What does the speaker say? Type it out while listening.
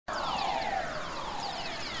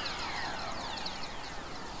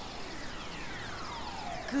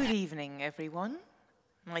Good evening, everyone.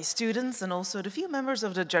 My students and also the few members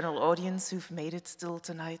of the general audience who've made it till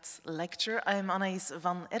tonight's lecture. I'm Anaïs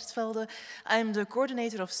van Ertvelde. I'm the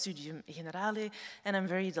coordinator of Studium Generale, and I'm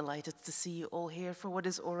very delighted to see you all here for what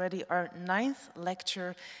is already our 9th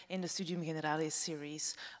lecture in the Studium Generale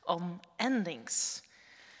series on endings.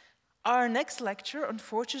 Our next lecture,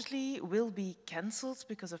 unfortunately, will be cancelled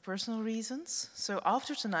because of personal reasons. So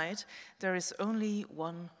after tonight, there is only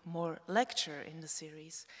one more lecture in the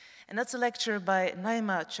series. And that's a lecture by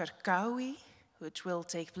Naima Cherkaoui, which will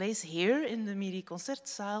take place here in the Miri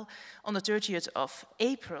Concertzaal on the 30th of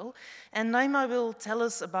April. And Naima will tell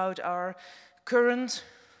us about our current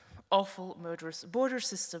awful murderous border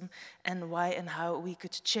system and why and how we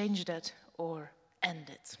could change that or end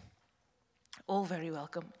it. All very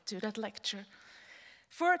welcome to that lecture.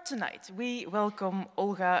 For tonight, we welcome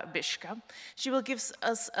Olga Byrska. She will give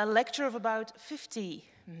us a lecture of about 50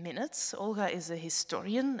 minutes. Olga is a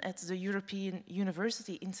historian at the European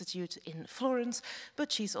University Institute in Florence,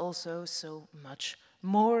 but she's also so much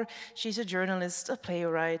more. She's a journalist, a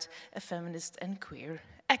playwright, a feminist and queer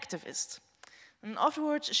activist. And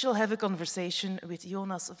afterwards, she'll have a conversation with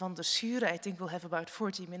Jonas van der Schuren. I think we'll have about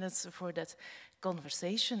 40 minutes for that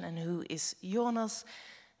conversation. And who is Jonas?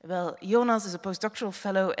 Well, Jonas is a postdoctoral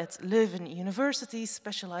fellow at Leuven University,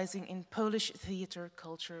 specializing in Polish theater,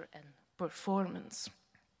 culture, and performance.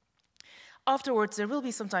 Afterwards, there will be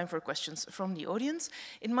some time for questions from the audience.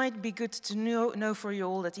 It might be good to know for you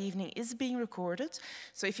all that the evening is being recorded.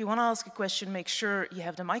 So if you want to ask a question, make sure you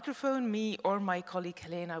have the microphone. Me or my colleague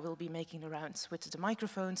Helena will be making the rounds with the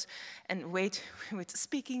microphones. And wait with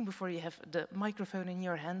speaking before you have the microphone in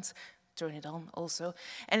your hands. Turn it on also.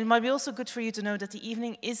 And it might be also good for you to know that the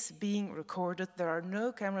evening is being recorded. There are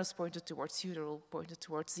no cameras pointed towards you. They're all pointed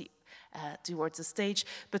towards the stage.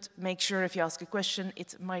 But make sure if you ask a question,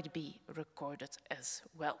 it might be recorded as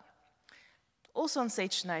well. Also on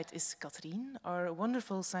stage tonight is Katrien, our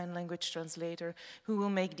wonderful sign language translator, who will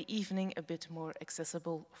make the evening a bit more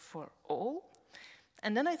accessible for all.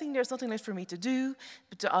 And then I think there's nothing left for me to do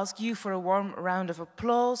but to ask you for a warm round of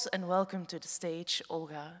applause and welcome to the stage,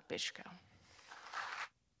 Olga Byrska.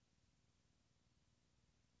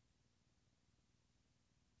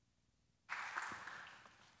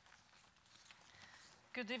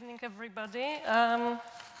 Good evening, everybody.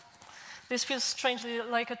 This feels strangely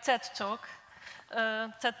like a TED Talk.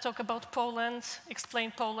 TED Talk about Poland,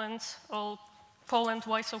 explain Poland, or Poland,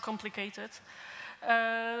 why so complicated.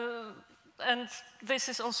 And this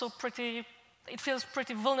is also it feels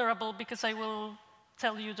pretty vulnerable because I will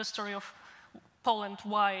tell you the story of Poland,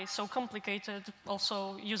 why so complicated,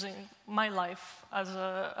 also using my life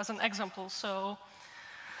as an example. So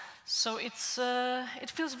it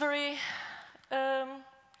feels very,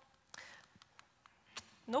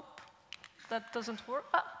 nope, that doesn't work.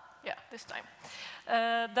 Ah, yeah, this time.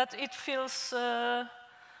 That it feels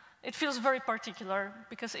very particular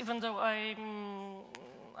because even though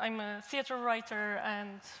I'm a theater writer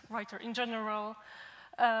and writer in general,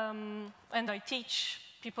 and I teach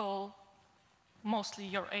people mostly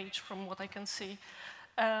your age from what I can see.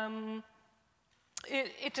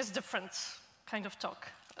 It is different kind of talk.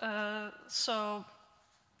 So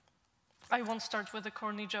I won't start with a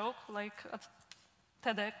corny joke like at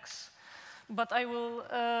TEDx, but I will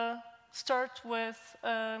start with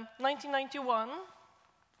 1991.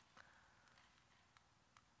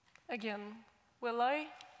 Again, will I?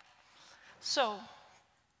 So,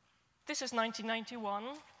 this is 1991.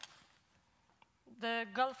 The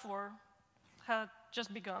Gulf War had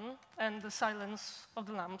just begun, and the Silence of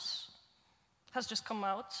the Lambs has just come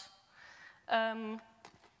out.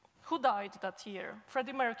 Who died that year?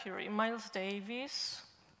 Freddie Mercury, Miles Davis,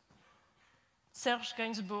 Serge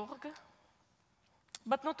Gainsbourg.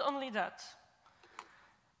 But not only that.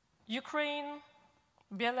 Ukraine,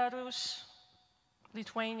 Belarus,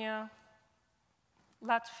 Lithuania,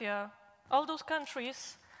 Latvia, all those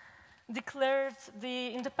countries declared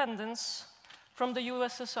the independence from the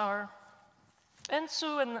USSR. And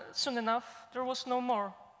soon enough, there was no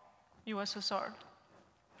more USSR.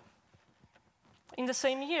 In the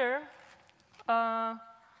same year,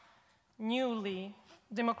 newly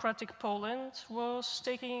democratic Poland was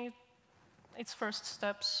taking its first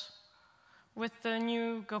steps with the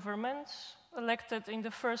new government elected in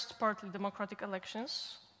the first partly democratic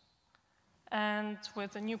elections, and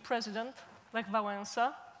with a new president, Lech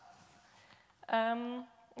Wałęsa.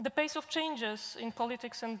 The pace of changes in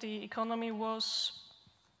politics and the economy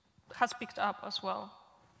has picked up as well.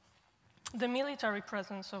 The military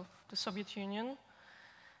presence of the Soviet Union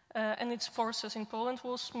and its forces in Poland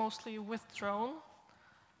was mostly withdrawn.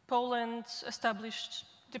 Poland established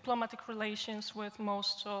diplomatic relations with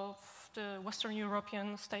most of the Western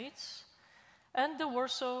European states, and the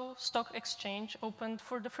Warsaw Stock Exchange opened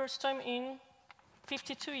for the first time in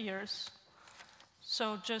 52 years,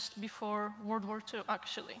 so just before World War II,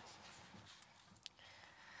 actually.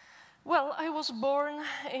 Well, I was born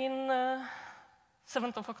in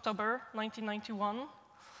 7th of October, 1991.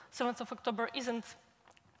 7th of October isn't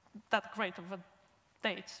that great of a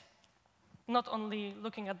date, not only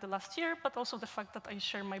looking at the last year, but also the fact that I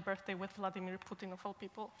share my birthday with Vladimir Putin, of all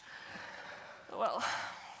people. Well,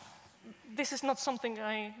 this is not something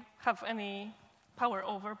I have any power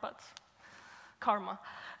over, but karma.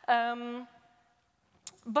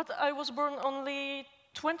 But I was born only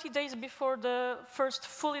 20 days before the first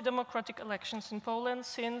fully democratic elections in Poland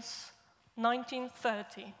since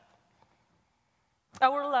 1930.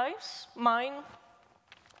 Our lives, mine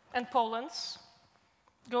and Poland's,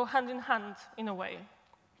 go hand in hand in a way.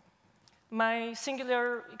 My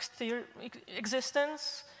singular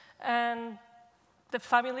existence and the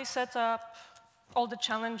family setup, all the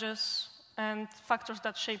challenges and factors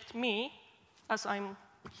that shaped me as I'm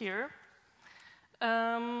here,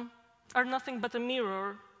 are nothing but a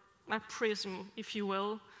mirror, a prism, if you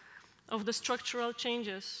will, of the structural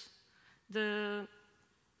changes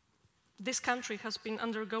this country has been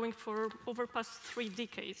undergoing for over past 3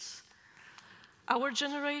 decades. Our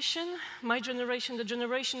generation, my generation, the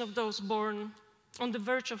generation of those born on the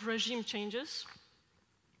verge of regime changes,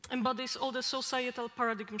 embodies all the societal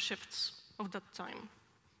paradigm shifts of that time.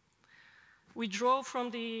 We draw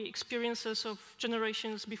from the experiences of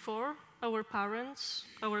generations before, our parents,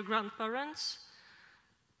 our grandparents,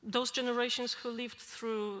 those generations who lived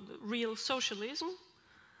through real socialism,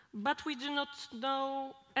 but we do not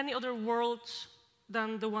know any other world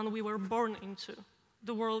than the one we were born into,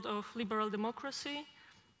 the world of liberal democracy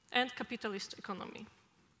and capitalist economy.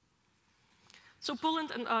 So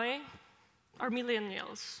Poland and I are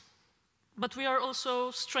millennials, but we are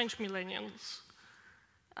also strange millennials.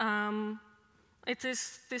 It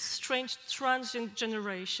is this strange transient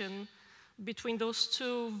generation between those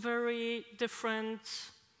two very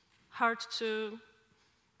different, hard to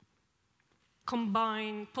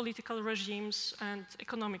combine political regimes and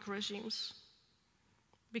economic regimes.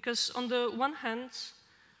 Because on the one hand,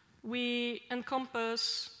 we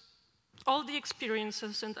encompass all the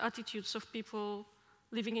experiences and attitudes of people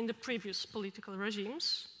living in the previous political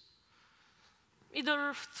regimes,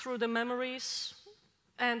 either through the memories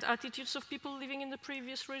and attitudes of people living in the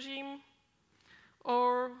previous regime,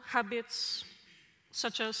 or habits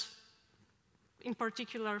such as, in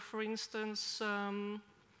particular, for instance,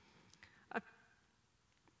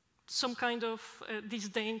 some kind of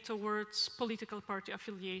disdain towards political party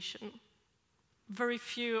affiliation. Very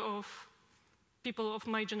few of people of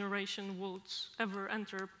my generation would ever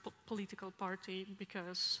enter a political party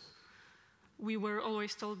because we were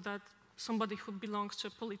always told that somebody who belongs to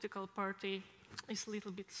a political party is a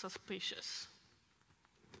little bit suspicious.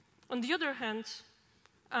 On the other hand,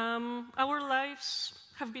 our lives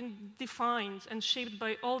have been defined and shaped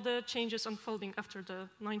by all the changes unfolding after the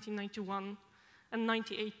 1991 and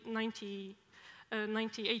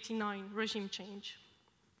 1989 regime change.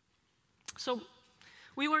 So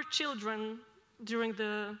we were children during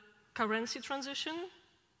the currency transition,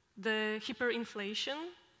 the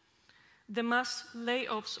hyperinflation, the mass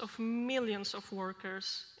layoffs of millions of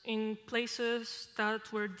workers in places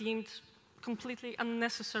that were deemed completely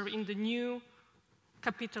unnecessary in the new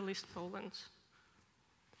capitalist Poland.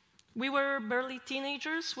 We were barely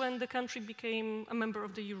teenagers when the country became a member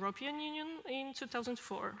of the European Union in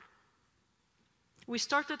 2004. We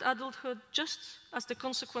started adulthood just as the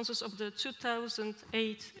consequences of the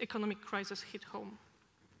 2008 economic crisis hit home.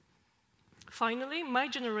 Finally, my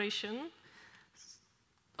generation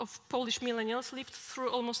of Polish millennials lived through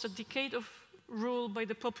almost a decade of rule by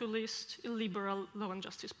the populist, illiberal Law and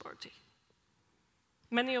Justice Party.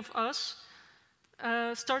 Many of us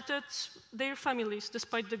started their families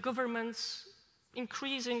despite the government's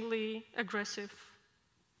increasingly aggressive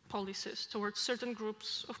policies towards certain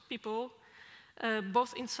groups of people,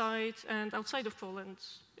 both inside and outside of Poland.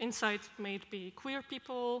 Inside may be queer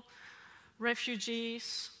people,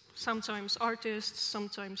 refugees, sometimes artists,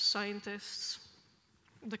 sometimes scientists.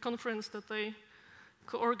 The conference that I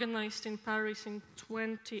co-organized in Paris in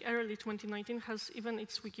early 2019 has even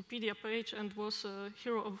its Wikipedia page and was a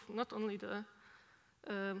hero of not only the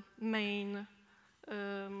main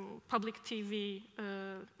public TV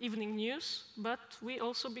evening news, but we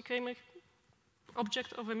also became an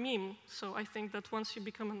object of a meme. So I think that once you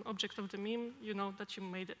become an object of the meme, you know that you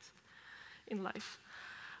made it in life.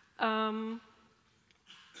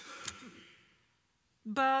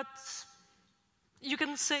 But you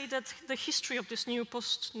can say that the history of this new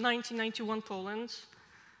post-1991 Poland,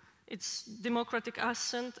 its democratic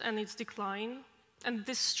ascent and its decline, and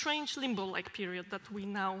this strange limbo-like period that we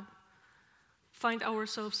now find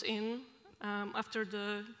ourselves in after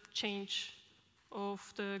the change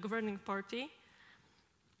of the governing party,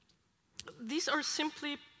 these are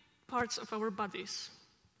simply parts of our bodies.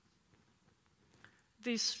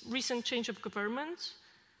 This recent change of government,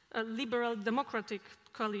 a liberal democratic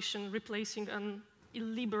coalition replacing an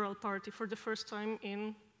illiberal party for the first time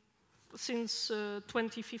since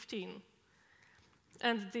 2015.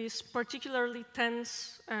 And this particularly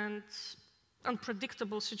tense and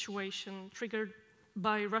unpredictable situation triggered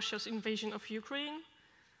by Russia's invasion of Ukraine.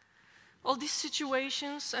 All these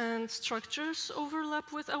situations and structures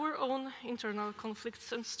overlap with our own internal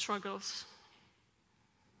conflicts and struggles.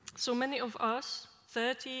 So many of us,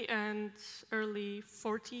 30 and early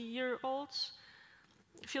 40-year-olds,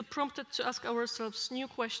 feel prompted to ask ourselves new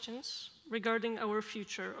questions regarding our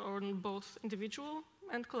future on both individual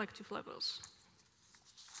and collective levels.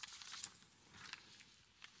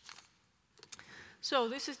 So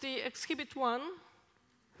this is the Exhibit 1,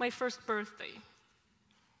 my first birthday,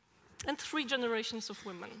 and 3 generations of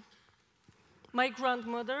women. My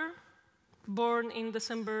grandmother, born in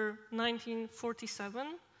December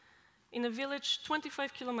 1947, in a village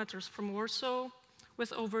 25 kilometers from Warsaw,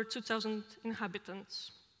 with over 2,000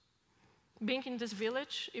 inhabitants. Being in this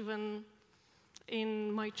village, even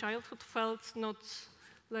in my childhood, felt not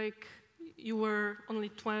like you were only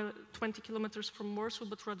 20 kilometers from Warsaw,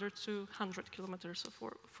 but rather 200 kilometers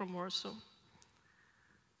from Warsaw.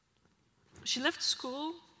 She left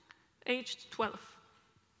school aged 12,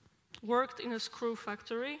 worked in a screw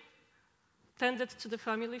factory, tended to the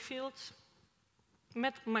family field,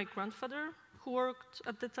 met my grandfather, who worked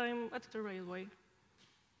at the time at the railway.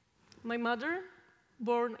 My mother,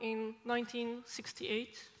 born in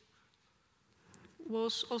 1968,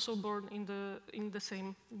 was also born in the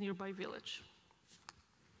same nearby village.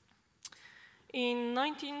 In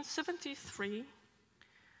 1973,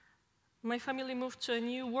 my family moved to a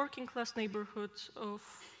new working-class neighborhood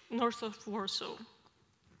north of Warsaw.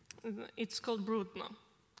 It's called Brudno,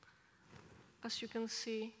 as you can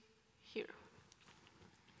see here.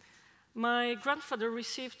 My grandfather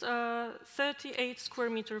received a 38 square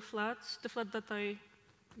meter flat, the flat that I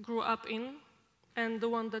grew up in, and the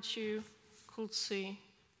one that you could see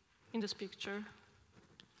in this picture.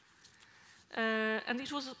 And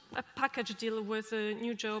it was a package deal with a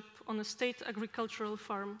new job on a state agricultural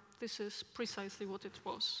farm. This is precisely what it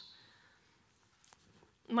was.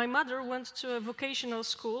 My mother went to a vocational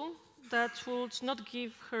school that would not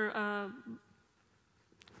give her a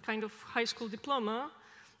kind of high school diploma,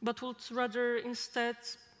 but would rather instead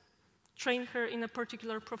train her in a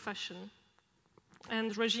particular profession.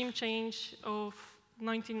 And regime change of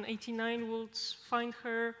 1989 would find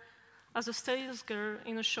her as a sales girl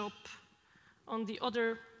in a shop on the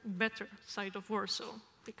other, better side of Warsaw,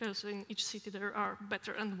 because in each city there are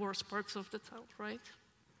better and worse parts of the town, right?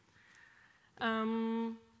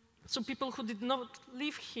 So people who did not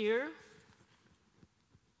live here,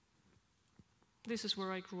 this is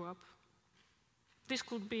where I grew up. This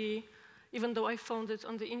could be, even though I found it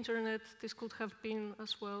on the internet, this could have been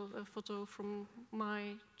as well a photo from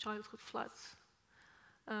my childhood flat,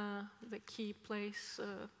 the key place,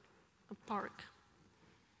 a park.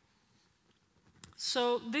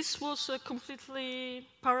 So this was a completely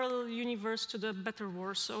parallel universe to the better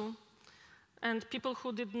Warsaw, and people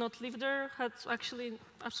who did not live there had actually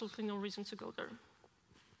absolutely no reason to go there.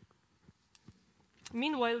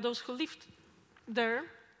 Meanwhile, those who lived there,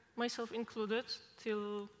 myself included,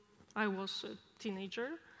 till I was a teenager,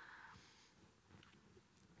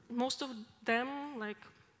 most of them, like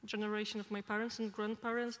generation of my parents and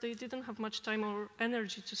grandparents, they didn't have much time or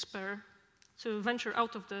energy to spare to venture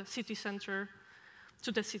out of the city center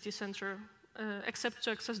to the city center, except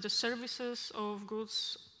to access the services of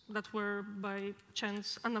goods that were by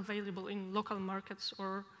chance unavailable in local markets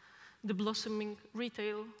or the blossoming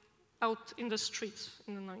retail out in the streets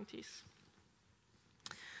in the 90s.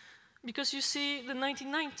 Because you see, the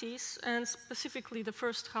 1990s, and specifically the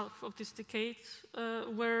first half of this decade,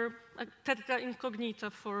 were a terra incognita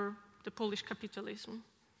for the Polish capitalism.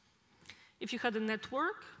 If you had a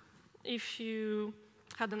network, if you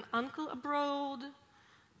had an uncle abroad,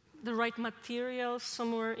 the right materials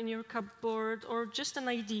somewhere in your cupboard, or just an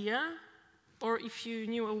idea, or if you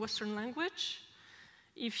knew a Western language,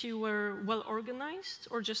 if you were well organized,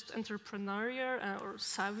 or just entrepreneurial or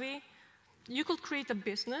savvy, you could create a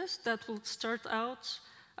business that would start out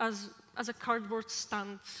as a cardboard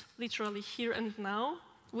stand, literally here and now,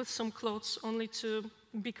 with some clothes, only to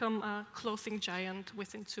become a clothing giant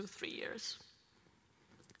within 2-3 years.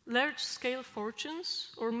 Large-scale fortunes,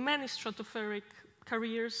 or many stratospheric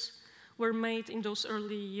careers, were made in those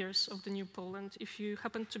early years of the New Poland if you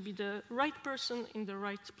happened to be the right person in the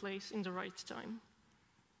right place in the right time.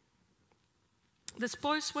 The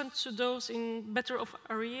spoils went to those in better off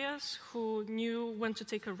areas who knew when to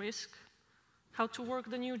take a risk, how to work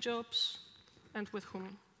the new jobs, and with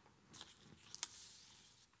whom.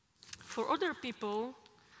 For other people,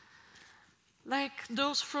 like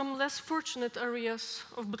those from less fortunate areas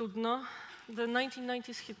of Brudno, the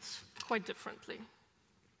 1990s hit quite differently.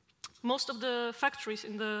 Most of the factories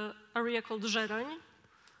in the area called Żerań,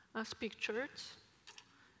 as pictured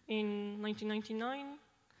in 1999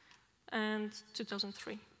 and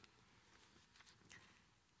 2003.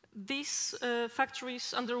 These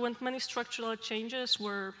factories underwent many structural changes,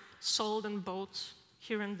 were sold and bought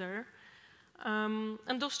here and there.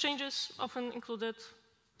 And those changes often included,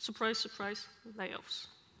 surprise, surprise, layoffs.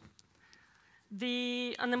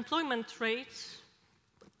 The unemployment rate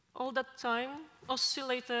all that time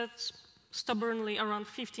oscillated stubbornly around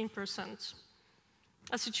 15%,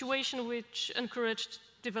 a situation which encouraged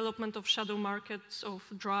development of shadow markets of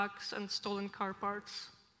drugs and stolen car parts.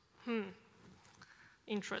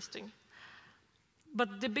 Interesting.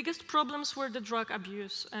 But the biggest problems were the drug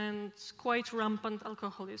abuse and quite rampant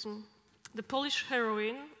alcoholism. The Polish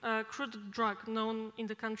heroin, a crude drug known in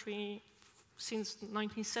the country since the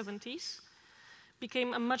 1970s,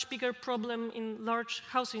 became a much bigger problem in large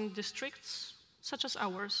housing districts, such as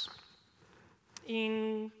ours,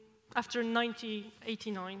 after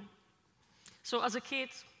 1989. So as a kid,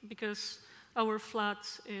 because our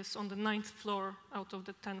flat is on the 9th floor out of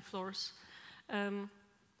the 10 floors,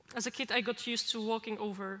 as a kid I got used to walking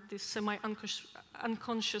over these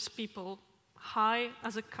semi-unconscious people, high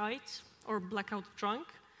as a kite or blackout drunk,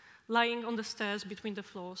 lying on the stairs between the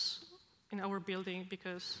floors in our building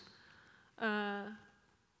because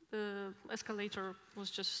the escalator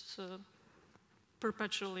was just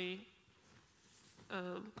perpetually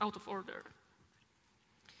out of order.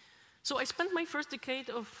 So I spent my first decade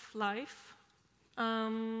of life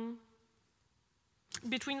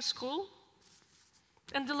between school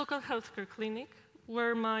and the local healthcare clinic,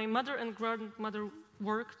 where my mother and grandmother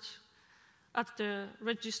worked at the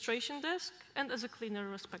registration desk and as a cleaner,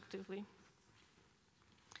 respectively.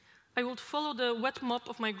 I would follow the wet mop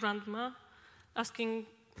of my grandma,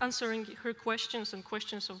 answering her questions and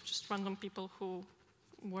questions of just random people who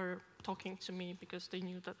were talking to me because they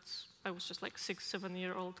knew that I was just like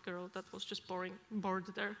 6-7-year-old girl that was just bored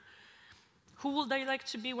there. Who would I like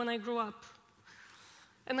to be when I grow up?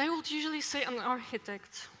 And I would usually say an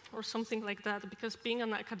architect or something like that, because being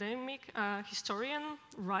an academic, historian,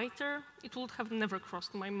 writer, it would have never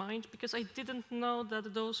crossed my mind because I didn't know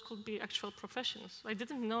that those could be actual professions. I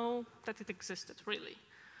didn't know that it existed, really.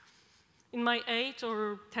 In my 8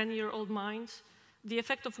 or 10-year-old mind, the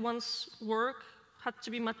effect of one's work had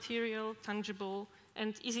to be material, tangible,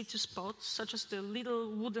 and easy to spot, such as the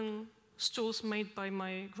little wooden stools made by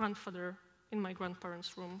my grandfather in my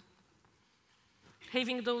grandparents' room.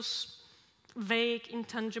 Having those vague,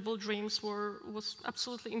 intangible dreams was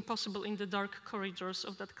absolutely impossible in the dark corridors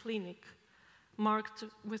of that clinic, marked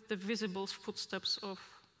with the visible footsteps of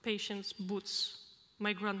patients' boots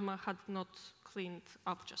my grandma had not cleaned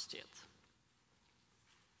up just yet.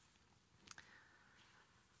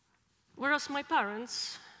 Whereas my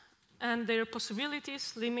parents and their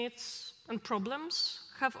possibilities, limits, and problems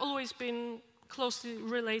have always been closely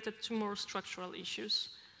related to more structural issues,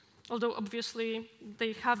 although obviously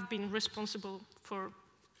they have been responsible for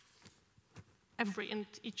every and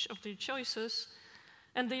each of their choices,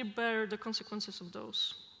 and they bear the consequences of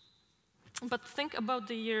those. But think about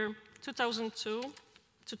the year 2002,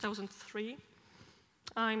 2003.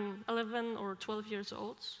 I'm 11 or 12 years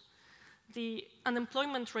old. The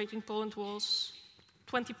unemployment rate in Poland was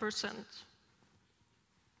 20%.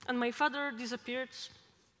 And my father disappeared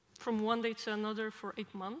from one day to another for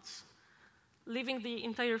 8 months, leaving the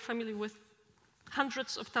entire family with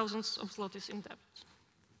hundreds of thousands of zlotys in debt.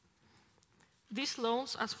 These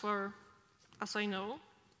loans, as far as I know,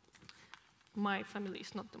 my family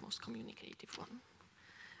is not the most communicative one.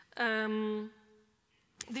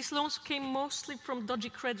 These loans came mostly from dodgy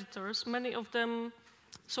creditors, many of them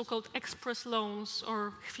so-called express loans,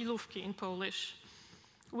 or chwilówki in Polish,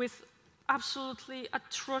 with absolutely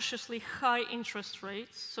atrociously high interest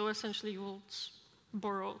rates. So essentially you would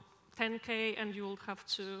borrow 10K and you will have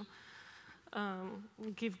to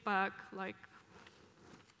give back like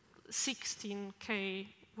 16K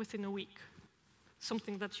within a week,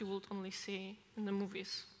 something that you would only see in the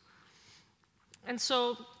movies. And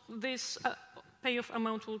so this payoff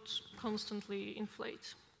amount would constantly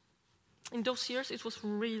inflate. In those years, it was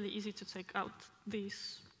really easy to take out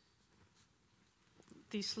these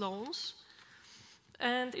loans.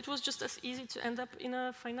 And it was just as easy to end up in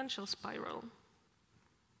a financial spiral.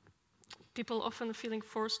 People often feeling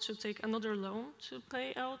forced to take another loan to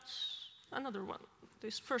pay out another one,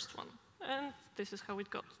 this first one. And this is how it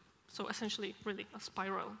got. So essentially, really, a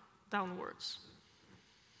spiral downwards.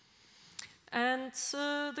 And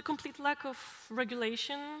the complete lack of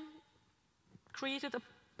regulation created a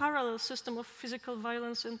parallel system of physical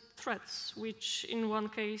violence and threats, which in one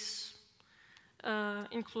case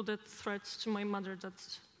included threats to my mother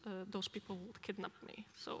that those people would kidnap me.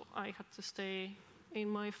 So I had to stay in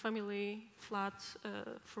my family flat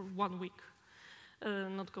for 1 week,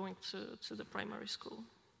 not going to the primary school.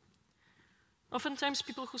 Oftentimes,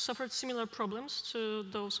 people who suffered similar problems to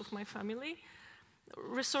those of my family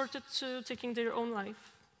resorted to taking their own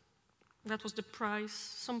life. That was the price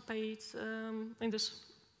some paid in this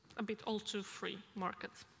a bit all too free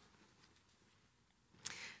market.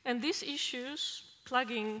 And these issues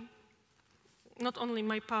plaguing not only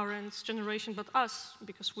my parents' generation, but us,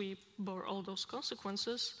 because we bore all those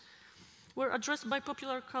consequences, were addressed by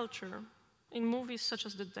popular culture in movies such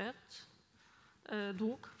as The Dead,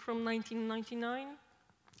 Dług from 1999,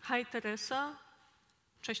 Hi Teresa,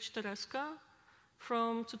 Cześć Tereska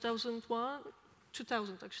from 2000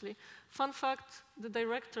 actually. Fun fact, the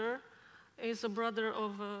director is a brother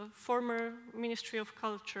of a former Ministry of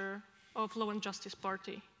Culture of Law and Justice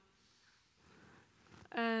Party.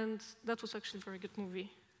 And that was actually a very good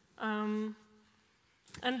movie. And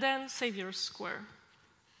then Saviour's Square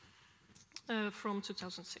from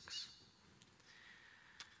 2006.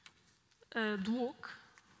 Dług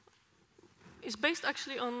is based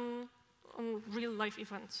actually on real life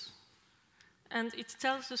events. And it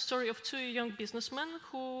tells the story of two young businessmen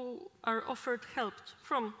who are offered help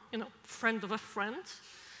from, friend of a friend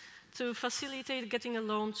to facilitate getting a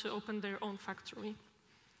loan to open their own factory.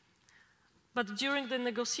 But during the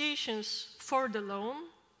negotiations for the loan,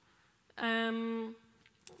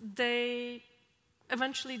 they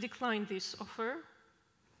eventually declined this offer.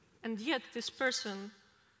 And yet this person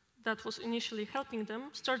that was initially helping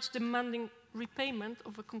them starts demanding repayment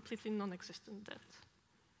of a completely non-existent debt,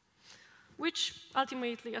 which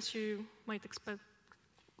ultimately, as you might expect,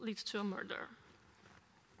 leads to a murder.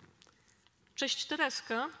 Cześć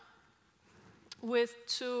Tereska, with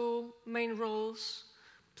two main roles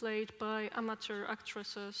played by amateur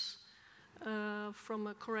actresses from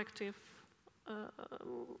a corrective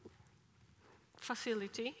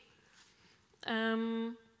facility,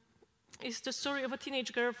 is the story of a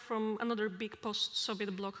teenage girl from another big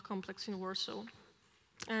post-Soviet bloc complex in Warsaw.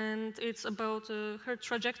 And it's about her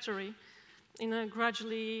trajectory in a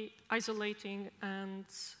gradually isolating and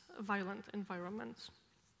violent environment.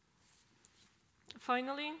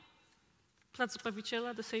 Finally, Plac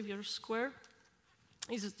Zbawiciela, the Saviour's Square,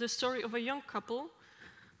 is the story of a young couple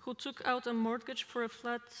who took out a mortgage for a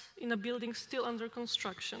flat in a building still under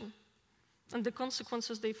construction, and the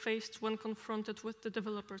consequences they faced when confronted with the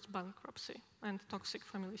developer's bankruptcy and toxic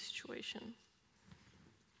family situation.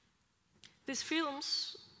 These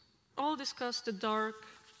films all discuss the dark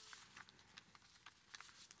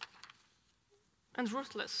and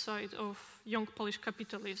ruthless side of young Polish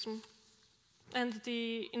capitalism and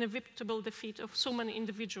the inevitable defeat of so many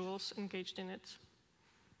individuals engaged in it.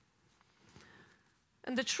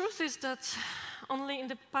 And the truth is that only in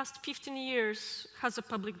the past 15 years has a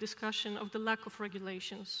public discussion of the lack of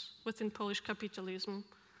regulations within Polish capitalism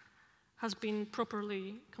has been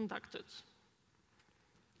properly conducted.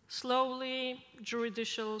 Slowly,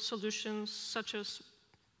 juridical solutions such as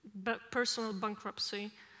personal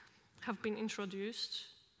bankruptcy have been introduced.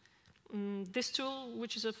 This tool,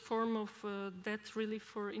 which is a form of debt relief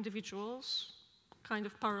for individuals, kind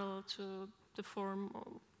of parallel to the form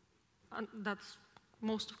that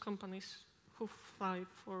most of companies who file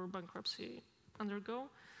for bankruptcy undergo,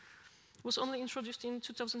 was only introduced in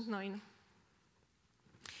 2009.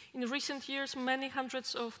 In recent years, many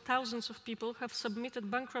hundreds of thousands of people have submitted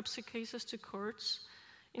bankruptcy cases to courts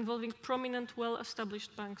involving prominent,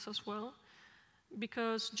 well-established banks as well,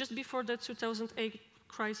 because just before the 2008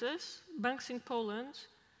 crisis, banks in Poland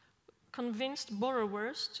convinced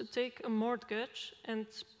borrowers to take a mortgage and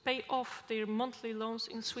pay off their monthly loans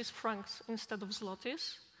in Swiss francs instead of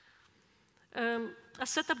zlotys, a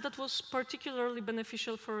setup that was particularly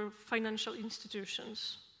beneficial for financial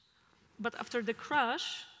institutions. But after the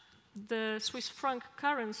crash, the Swiss franc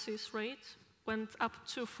currency's rate went up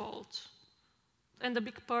twofold, and a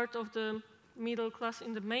big part of the middle class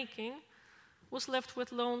in the making was left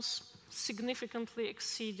with loans significantly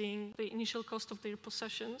exceeding the initial cost of their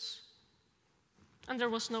possessions, and there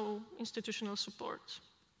was no institutional support.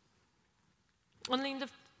 Only in the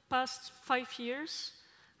past 5 years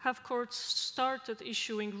have courts started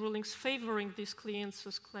issuing rulings favoring these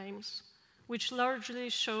clients' claims, which largely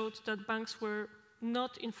showed that banks were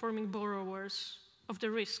not informing borrowers of the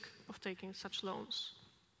risk of taking such loans.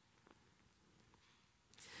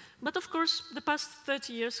 But of course, the past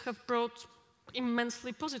 30 years have brought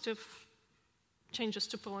immensely positive changes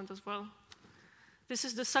to Poland as well. This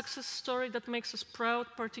is the success story that makes us proud,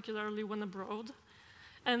 particularly when abroad.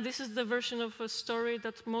 And this is the version of a story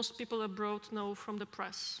that most people abroad know from the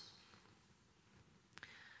press.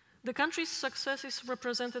 The country's success is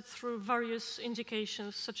represented through various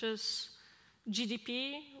indications, such as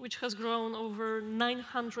GDP, which has grown over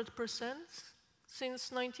 900%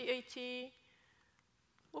 since 1980.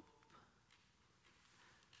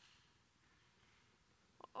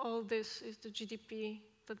 All this is the GDP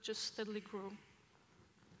that just steadily grew.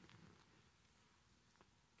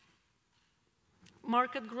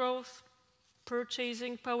 Market growth,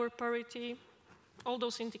 purchasing power parity, all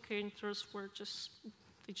those indicators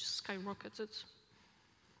they just skyrocketed.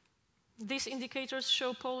 These indicators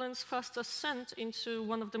show Poland's fast ascent into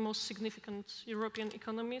one of the most significant European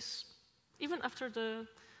economies, even after the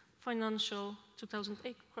financial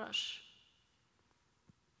 2008 crash.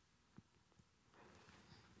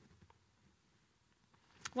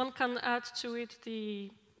 One can add to it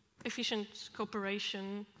the efficient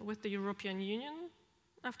cooperation with the European Union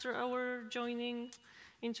after our joining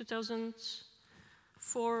in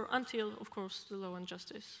 2004, until, of course, the Law and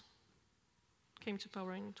Justice came to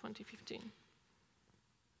power in 2015.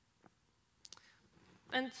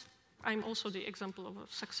 And I'm also the example of a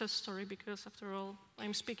success story because, after all,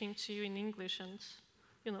 I'm speaking to you in English and,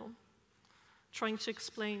 trying to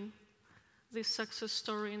explain this success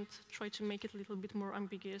story and try to make it a little bit more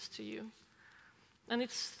ambiguous to you. And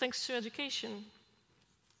it's thanks to education,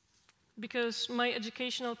 because my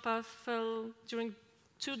educational path fell during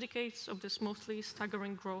 2 decades of this mostly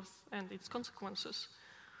staggering growth and its consequences.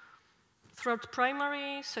 Throughout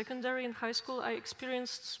primary, secondary, and high school, I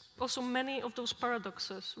experienced also many of those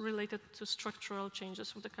paradoxes related to structural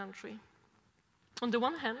changes of the country. On the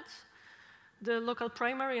one hand, the local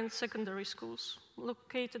primary and secondary schools,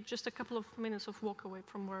 located just a couple of minutes of walk away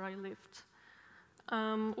from where I lived,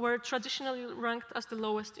 were traditionally ranked as the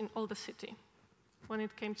lowest in all the city when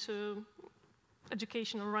it came to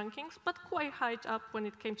educational rankings, but quite high up when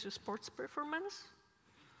it came to sports performance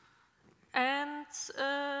and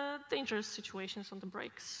dangerous situations on the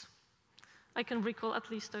breaks. I can recall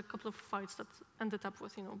at least a couple of fights that ended up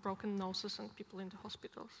with, broken noses and people in the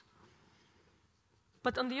hospitals.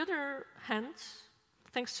 But on the other hand,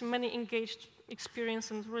 thanks to many engaged,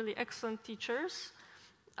 experienced, and really excellent teachers,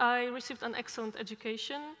 I received an excellent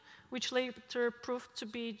education, which later proved to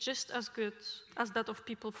be just as good as that of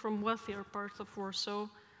people from wealthier parts of Warsaw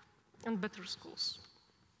and better schools.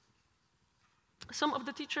 Some of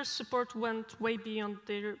the teachers' support went way beyond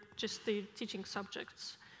just their teaching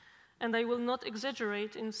subjects, and I will not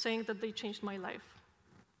exaggerate in saying that they changed my life,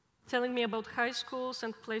 telling me about high schools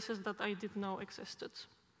and places that I didn't know existed.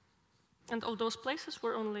 And all those places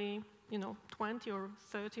were only, 20 or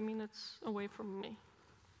 30 minutes away from me.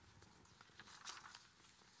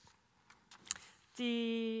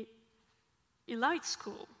 The elite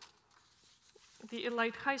school, the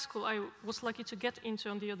elite high school I was lucky to get into,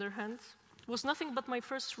 on the other hand, was nothing but my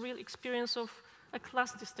first real experience of a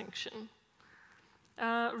class distinction.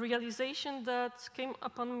 A realization that came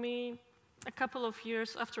upon me a couple of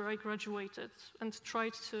years after I graduated and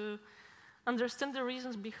tried to understand the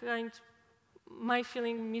reasons behind my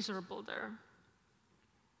feeling miserable there.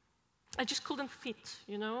 I just couldn't fit,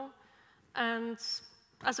 And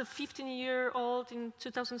as a 15-year-old in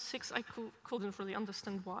 2006, I couldn't really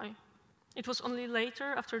understand why. It was only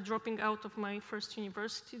later, after dropping out of my first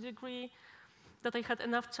university degree, that I had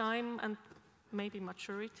enough time and maybe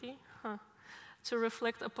maturity to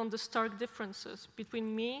reflect upon the stark differences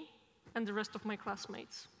between me and the rest of my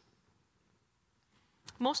classmates.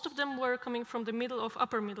 Most of them were coming from the middle of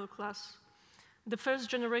upper middle class, the first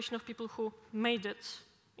generation of people who made it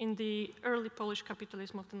in the early Polish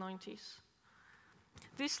capitalism of the 90s.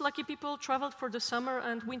 These lucky people traveled for the summer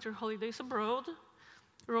and winter holidays abroad,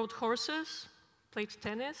 rode horses, played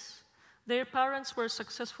tennis. Their parents were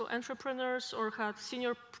successful entrepreneurs or had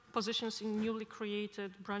senior positions in newly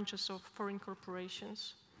created branches of foreign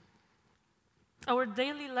corporations. Our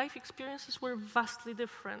daily life experiences were vastly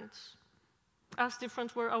different. As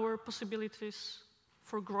different were our possibilities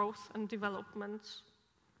for growth and development,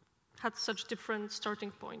 had such different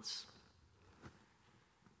starting points.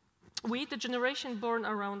 We, the generation born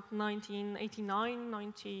around 1989,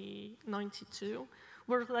 1992,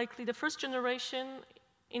 were likely the first generation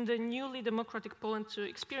in the newly democratic Poland to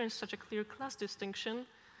experience such a clear class distinction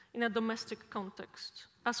in a domestic context,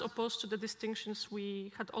 as opposed to the distinctions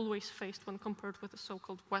we had always faced when compared with the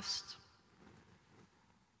so-called West.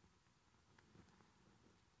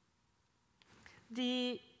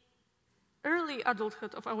 The early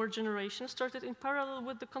adulthood of our generation started in parallel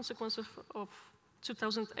with the consequences of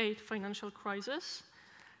 2008 financial crisis,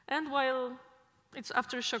 and while its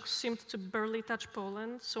aftershocks seemed to barely touch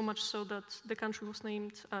Poland, so much so that the country was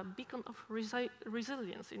named a beacon of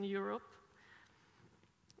resilience in Europe,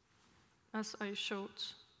 as I showed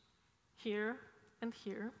here and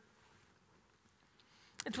here.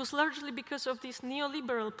 It was largely because of these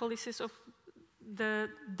neoliberal policies of the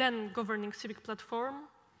then governing civic platform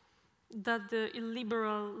that the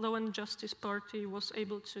illiberal Law and Justice Party was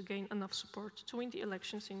able to gain enough support to win the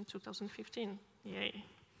elections in 2015. Yay.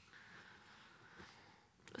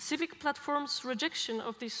 Civic platform's rejection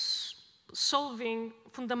of this solving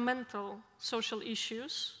fundamental social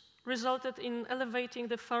issues resulted in elevating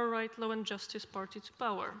the far-right Law and Justice Party to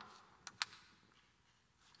power.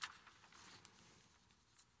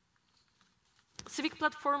 Civic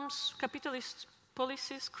platform's capitalist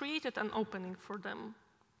policies created an opening for them.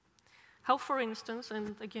 How, for instance,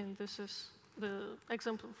 and again, this is the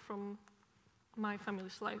example from my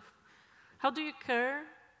family's life. How do you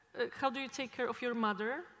take care of your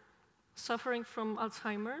mother suffering from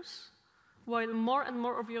Alzheimer's, while more and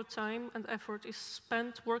more of your time and effort is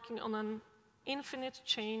spent working on an infinite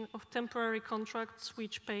chain of temporary contracts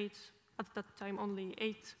which paid at that time only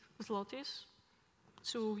 8 zlotys,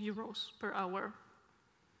 2 euros per hour.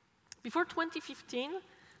 Before 2015,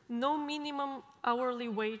 no minimum hourly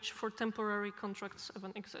wage for temporary contracts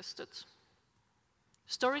even existed.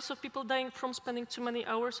 Stories of people dying from spending too many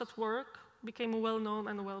hours at work became well known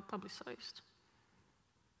and well publicized.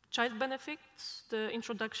 Child benefits, the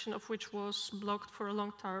introduction of which was blocked for a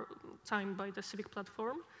long time by the civic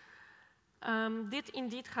platform, did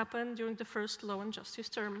indeed happen during the first Law and Justice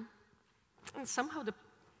term. And somehow the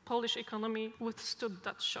Polish economy withstood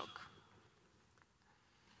that shock.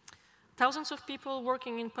 Thousands of people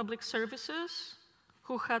working in public services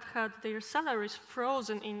who had had their salaries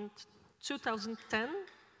frozen in 2010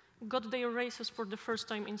 got their raises for the first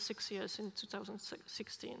time in 6 years in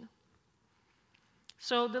 2016.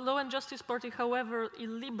 So the Law and Justice Party, however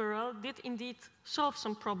illiberal, did indeed solve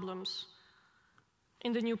some problems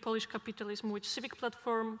in the new Polish capitalism, which civic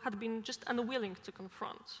platform had been just unwilling to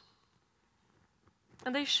confront.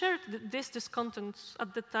 And I shared this discontent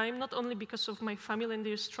at the time, not only because of my family and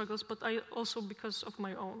their struggles, but also because of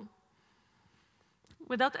my own.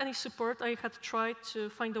 Without any support, I had tried to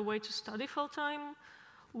find a way to study full-time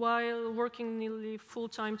while working nearly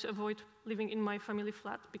full-time to avoid living in my family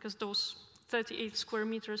flat, because those 38 square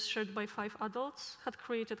meters shared by 5 adults had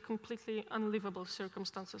created completely unlivable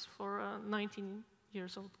circumstances for a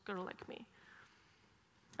 19-year-old girl like me.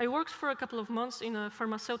 I worked for a couple of months in a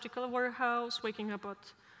pharmaceutical warehouse, waking up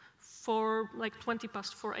at 20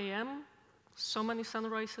 past 4 a.m. So many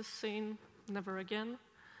sunrises seen, never again.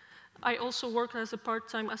 I also worked as a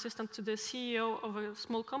part-time assistant to the CEO of a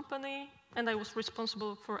small company, and I was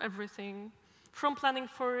responsible for everything, from planning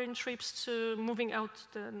foreign trips to moving out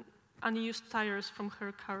the unused tires from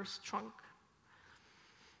her car's trunk.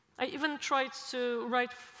 I even tried to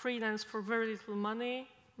write freelance for very little money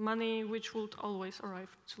which would always arrive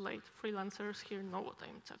too late. Freelancers here know what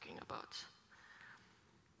I'm talking about.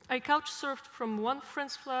 I couch surfed from one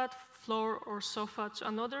friend's flat, floor or sofa to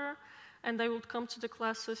another, and I would come to the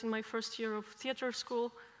classes in my first year of theater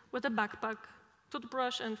school with a backpack,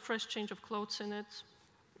 toothbrush and fresh change of clothes in it,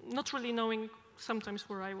 not really knowing sometimes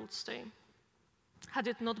where I would stay. Had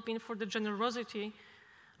it not been for the generosity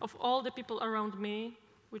of all the people around me,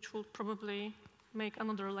 which would probably make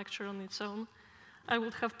another lecture on its own, I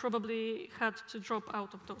would have probably had to drop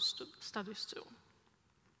out of those studies too.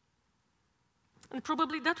 And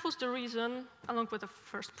probably that was the reason, along with the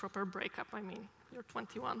first proper breakup, I mean, you're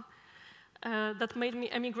 21, that made me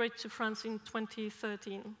emigrate to France in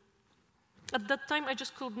 2013. At that time, I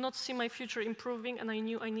just could not see my future improving, and I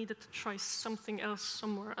knew I needed to try something else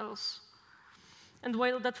somewhere else. And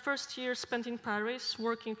while that first year spent in Paris,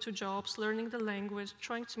 working 2 jobs, learning the language,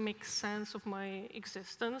 trying to make sense of my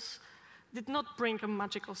existence, did not bring a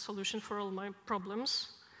magical solution for all my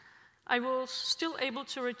problems, I was still able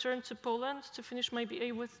to return to Poland to finish my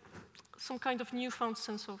BA with some kind of newfound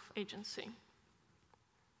sense of agency.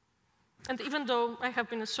 And even though I have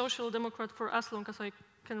been a social democrat for as long as I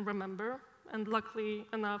can remember, and luckily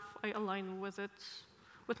enough I align with it,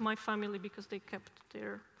 with my family, because they kept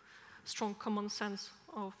their strong common sense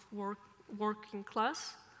of working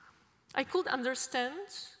class, I could understand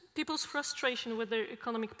people's frustration with their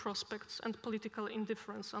economic prospects and political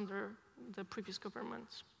indifference under the previous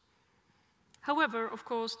government. However, of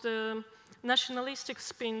course, the nationalistic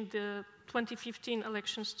spin the 2015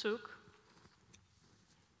 elections took,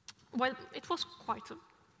 while it was quite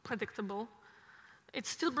predictable, it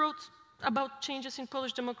still brought about changes in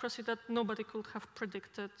Polish democracy that nobody could have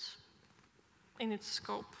predicted in its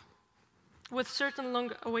scope. With certain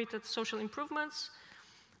long-awaited social improvements,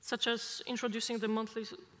 such as introducing the monthly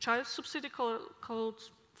child subsidy called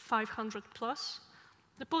 500 plus,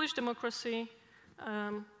 the Polish democracy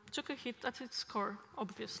took a hit at its core,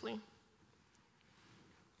 obviously.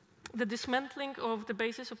 The dismantling of the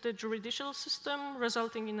basis of the judicial system,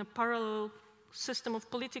 resulting in a parallel system of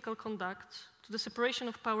political conduct to the separation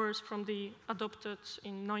of powers from the adopted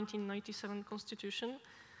in 1997 constitution,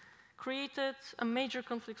 created a major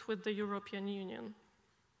conflict with the European Union.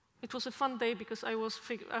 It was a fun day because I was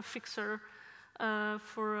a fixer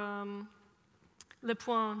for Le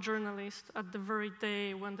Point journalist at the very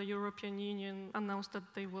day when the European Union announced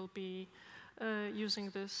that they will be using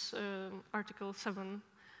this Article 7.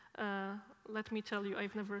 Let me tell you,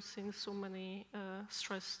 I've never seen so many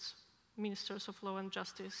stressed ministers of law and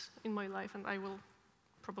justice in my life, and I will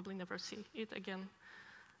probably never see it again.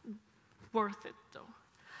 Worth it, though.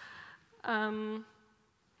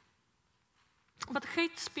 But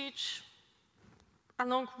hate speech,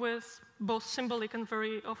 along with both symbolic and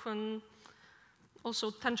very often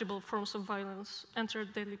also tangible forms of violence,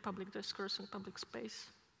 entered daily public discourse and public space.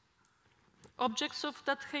 Objects of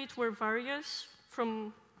that hate were various,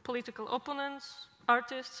 from political opponents,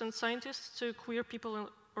 artists and scientists to queer people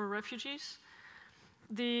or refugees.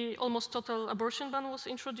 The almost total abortion ban was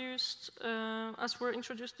introduced, as were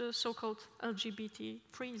introduced the so-called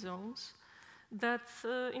LGBT-free zones that,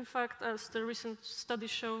 in fact, as the recent study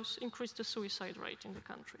shows, increased the suicide rate in the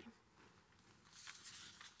country.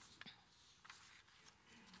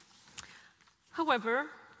 However,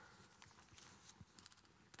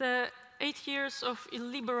 the 8 years of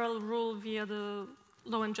illiberal rule via the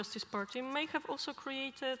Law and Justice Party may have also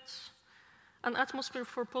created an atmosphere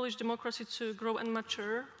for Polish democracy to grow and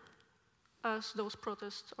mature, as those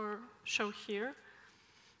protests show here,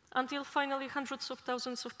 until finally hundreds of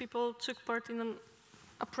thousands of people took part in an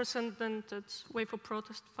unprecedented wave of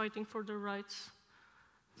protest fighting for their rights.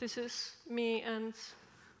 This is me and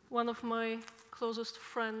one of my closest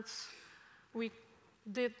friends. We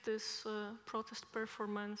did this protest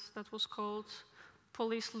performance that was called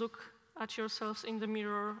Police Look at Yourselves in the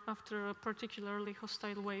Mirror after a particularly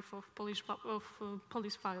hostile wave of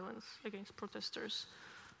police violence against protesters.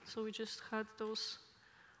 So we just had those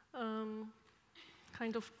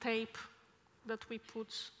kind of tape that we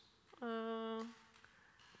put,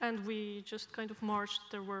 and we just kind of marched.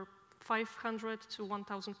 There were 500 to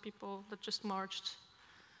 1,000 people that just marched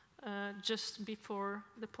just before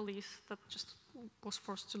the police that just was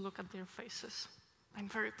forced to look at their faces. I'm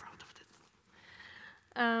very proud of it.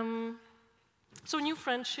 So new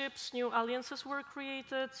friendships, new alliances were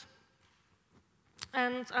created,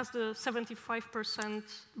 and as the 75%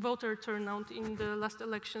 voter turnout in the last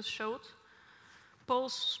elections showed,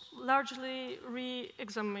 Poles largely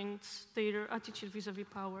re-examined their attitude vis-à-vis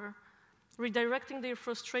power, redirecting their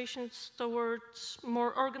frustrations towards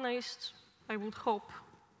more organized, I would hope,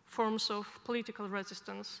 forms of political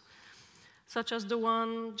resistance, such as the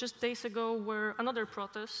one just days ago where another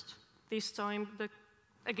protest, this time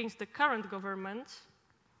against the current government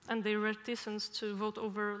and their reticence to vote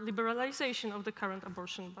over liberalization of the current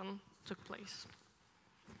abortion ban took place.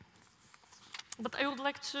 But I would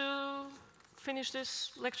like to finish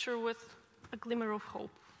this lecture with a glimmer of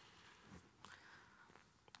hope.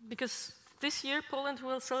 Because this year, Poland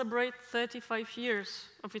will celebrate 35 years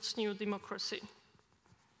of its new democracy.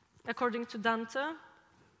 According to Dante,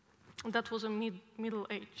 that was a middle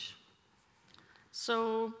age.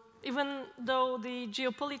 So even though the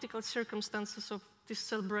geopolitical circumstances of this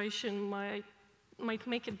celebration might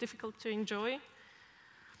make it difficult to enjoy,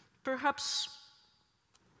 perhaps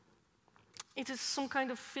it is some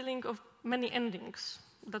kind of feeling of many endings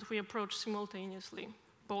that we approach simultaneously,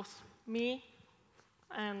 both me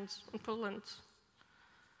and Poland.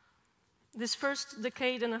 This first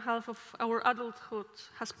decade and a half of our adulthood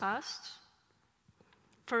has passed.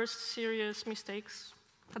 First serious mistakes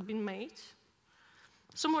had been made.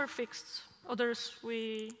 Some were fixed, others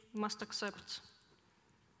we must accept.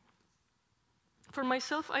 For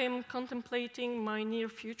myself, I am contemplating my near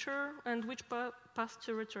future and which path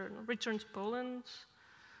to return. Return to Poland,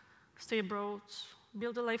 stay abroad,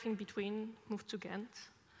 build a life in between, move to Ghent.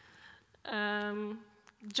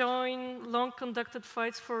 join long-conducted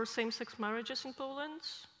fights for same-sex marriages in Poland,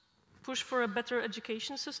 push for a better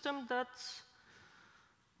education system that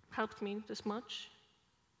helped me this much,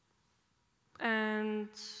 and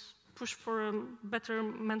push for a better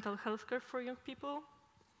mental health care for young people.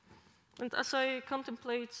 And as I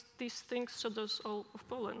contemplate these things, so does all of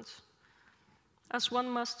Poland. As one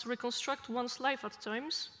must reconstruct one's life at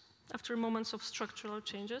times, after moments of structural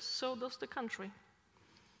changes, so does the country.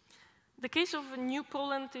 The case of New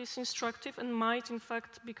Poland is instructive and might, in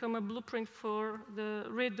fact, become a blueprint for the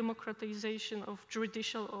re-democratization of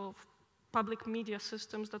judicial, of public media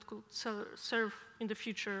systems that could serve in the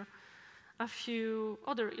future a few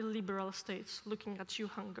other illiberal states, looking at you,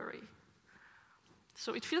 Hungary.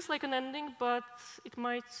 So it feels like an ending, but it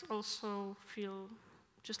might also feel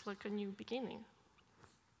just like a new beginning.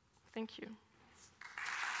 Thank you.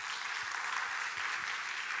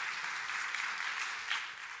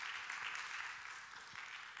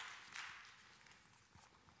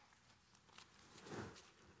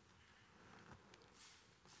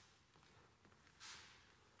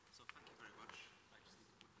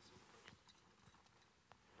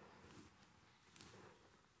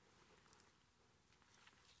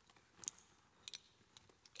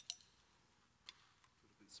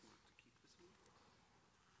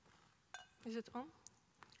 Is it on?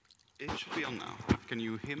 It should be on now. Can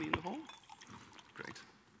you hear me in the hall? Great.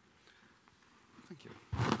 Thank you.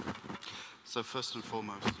 So first and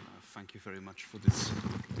foremost, thank you very much for this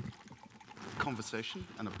conversation,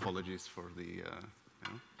 and apologies for the,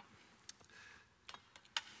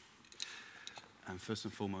 And first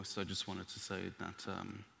and foremost, I just wanted to say that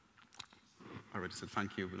I already said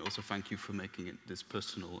thank you, but also thank you for making it this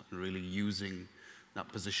personal and really using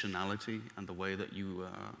that positionality and the way that you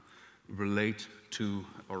relate to,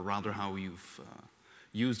 or rather how you've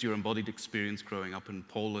used your embodied experience growing up in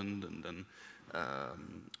Poland and then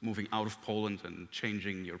moving out of Poland and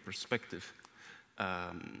changing your perspective.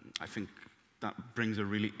 I think that brings a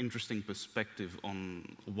really interesting perspective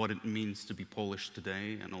on what it means to be Polish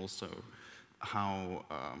today, and also how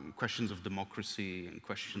questions of democracy and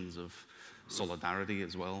questions of solidarity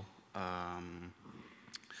as well,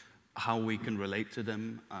 how we can relate to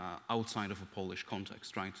them outside of a Polish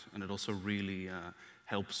context, right? And it also really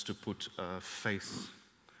helps to put a face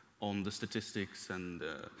on the statistics, and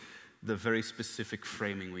the very specific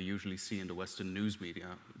framing we usually see in the Western news media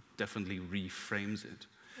definitely reframes it.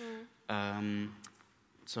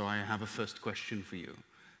 So I have a first question for you.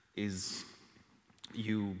 Is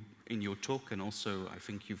you, in your talk, and also I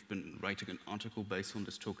think you've been writing an article based on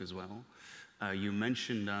this talk as well, you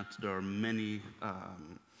mentioned that there are many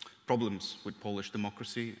problems with Polish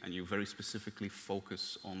democracy, and you very specifically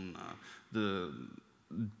focus on the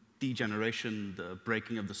degeneration, the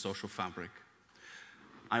breaking of the social fabric.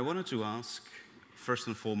 I wanted to ask, first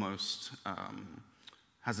and foremost,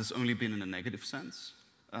 has this only been in a negative sense,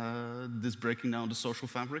 this breaking down the social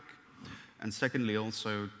fabric? And secondly,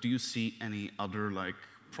 also, do you see any other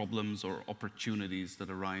problems or opportunities that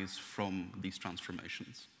arise from these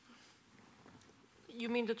transformations? You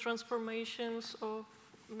mean the transformations of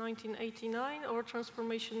 1989, or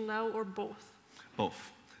transformation now, or both?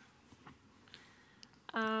 Both.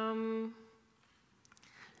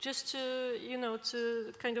 Just to,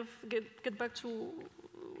 to kind of get back to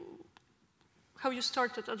how you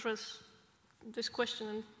started to address this question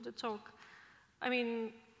and the talk. I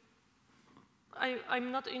mean,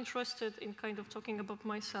 I'm not interested in kind of talking about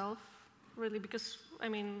myself, really, because, I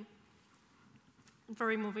mean,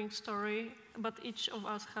 very moving story, but each of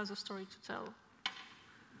us has a story to tell.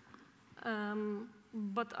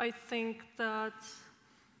 But I think that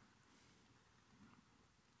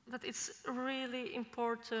it's really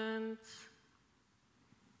important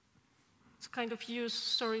to kind of use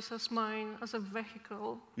stories as mine as a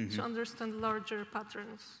vehicle to understand larger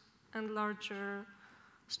patterns and larger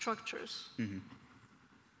structures.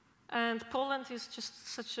 And Poland is just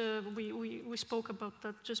such a, we spoke about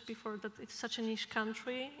that just before, that it's such a niche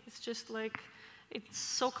country. It's just it's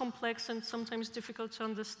so complex and sometimes difficult to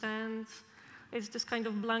understand. It's this kind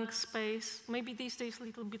of blank space. Maybe these days a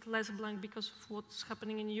little bit less blank because of what's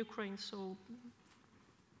happening in Ukraine. So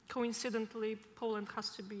coincidentally, Poland has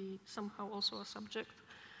to be somehow also a subject.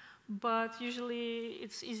 But usually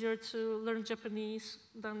it's easier to learn Japanese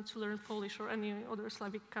than to learn Polish or any other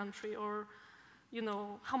Slavic country. Or,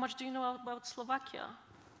 how much do you know about Slovakia?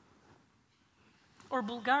 Or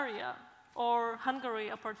Bulgaria? Or Hungary,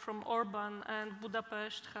 apart from Orban, and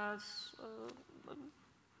Budapest has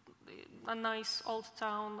a nice old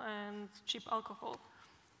town and cheap alcohol.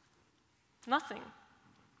 Nothing.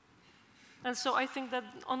 And so I think that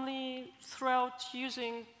only throughout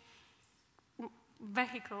using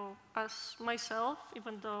vehicle as myself,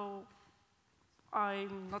 even though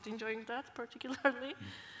I'm not enjoying that particularly,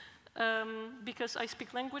 because I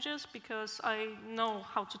speak languages, because I know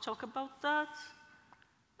how to talk about that.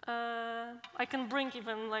 I can bring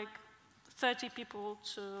even like 30 people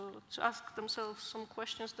to ask themselves some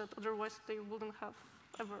questions that otherwise they wouldn't have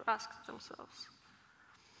ever asked themselves.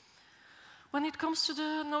 When it comes to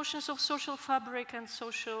the notions of social fabric and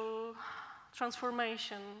social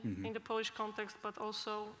transformation in the Polish context, but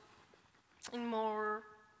also in more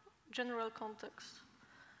general context.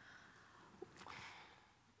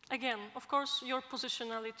 Again, of course, your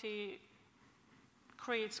positionality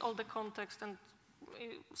creates all the context and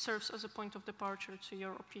it serves as a point of departure to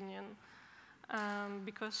your opinion.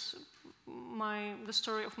 Because the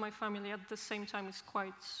story of my family at the same time is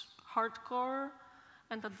quite hardcore,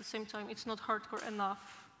 and at the same time it's not hardcore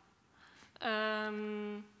enough.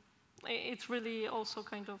 It really also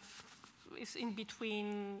kind of is in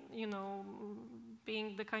between, you know,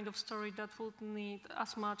 being the kind of story that would need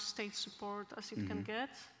as much state support as it can get,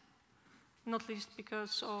 not least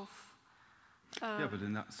because of yeah, but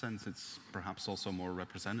in that sense, it's perhaps also more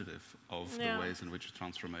representative of the ways in which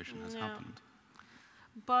transformation has happened.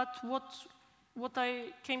 But what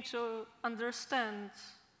I came to understand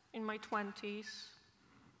in my 20s,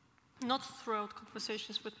 not throughout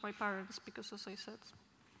conversations with my parents, because as I said,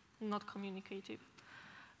 not communicative,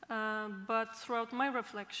 but throughout my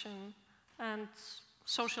reflection and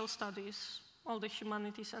social studies, all the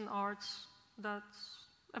humanities and arts that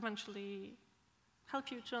eventually help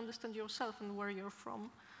you to understand yourself and where you're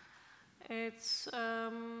from. It's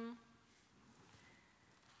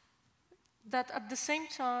that at the same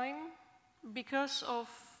time, because of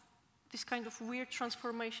this kind of weird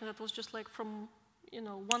transformation that was just like from, you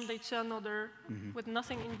know, one day to another with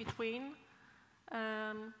nothing in between,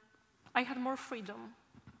 I had more freedom.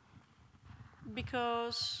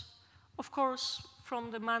 Because, of course, from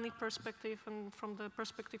the money perspective and from the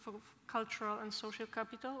perspective of cultural and social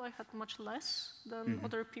capital, I had much less than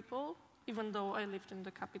other people, even though I lived in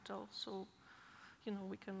the capital. So, you know,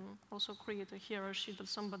 we can also create a hierarchy that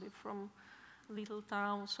somebody from a little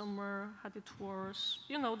town somewhere had it worse.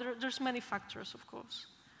 You know, there's many factors, of course.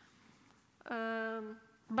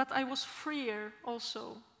 But I was freer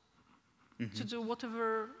also to do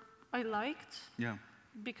whatever I liked. Yeah.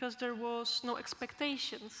 Because there was no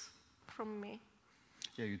expectations from me.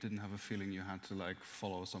 Yeah, you didn't have a feeling you had to like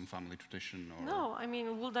follow some family tradition or... No, I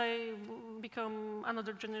mean, would I become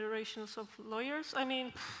another generations of lawyers? I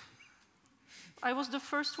mean, I was the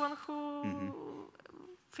first one who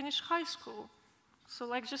finished high school. So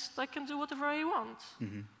like just, I can do whatever I want.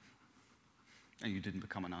 And you didn't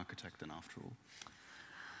become an architect then after all?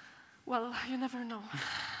 Well, you never know.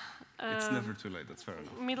 It's never too late, that's fair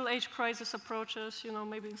enough. Middle-age crisis approaches, you know,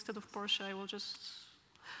 maybe instead of Porsche, I will just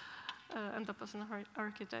end up as an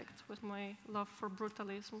architect with my love for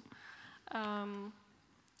brutalism.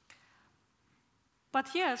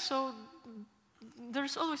 But yeah, so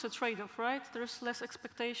there's always a trade-off, right? There's less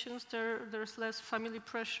expectations, there's less family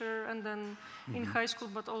pressure, and then in high school,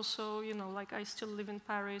 but also, you know, like I still live in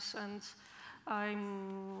Paris, and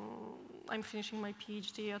I'm finishing my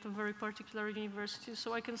PhD at a very particular university,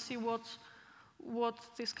 so I can see what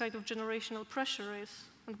this kind of generational pressure is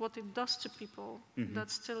and what it does to people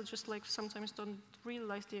that still just like sometimes don't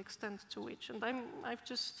realize the extent to which. And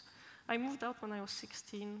I moved out when I was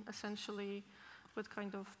 16, essentially, with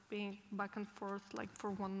kind of being back and forth like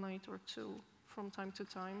for one night or two from time to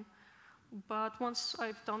time. But once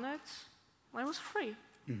I've done it, I was free.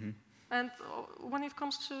 And when it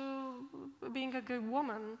comes to being a gay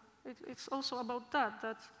woman, it's also about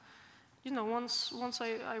that, you know, once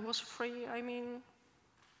I was free, I mean,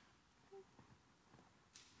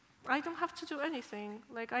 I don't have to do anything.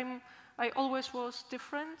 Like I always was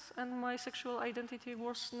different, and my sexual identity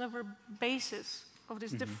was never basis of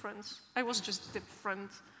this difference. I was just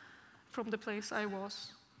different from the place I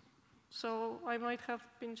was. So I might have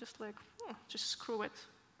been just like, oh, just screw it.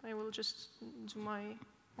 I will just do my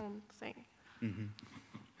own thing.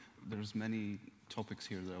 There's many topics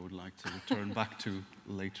here that I would like to return back to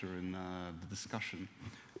later in the discussion,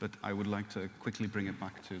 but I would like to quickly bring it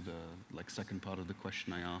back to the second part of the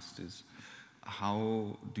question I asked is,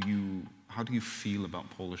 how do you feel about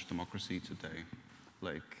Polish democracy today?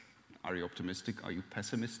 Like, are you optimistic? Are you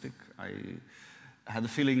pessimistic? I had the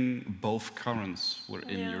feeling both currents were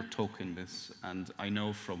in your talk in this, and I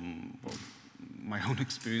know from my own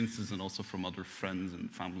experiences and also from other friends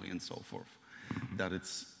and family and so forth, that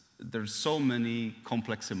there's so many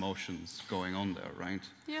complex emotions going on there, right?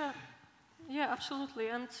 Yeah. Yeah, absolutely.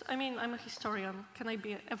 And I mean, I'm a historian. Can I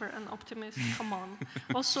be ever an optimist? Come on.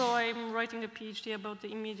 Also, I'm writing a PhD about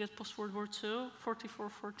the immediate post-World War II,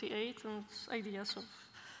 44-48, and ideas of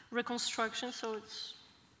reconstruction, so it's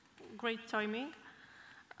great timing.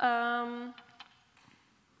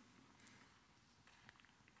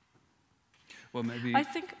 Well, maybe I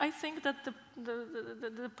think that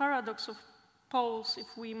the paradox of Poles,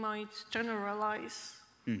 if we might generalize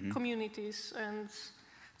communities and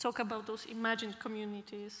talk about those imagined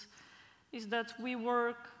communities, is that we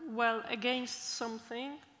work well against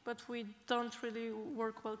something, but we don't really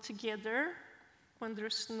work well together when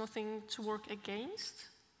there's nothing to work against.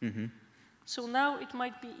 So now it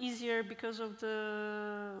might be easier because of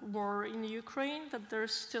the war in Ukraine that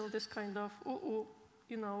there's still this kind of,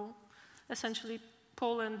 you know, essentially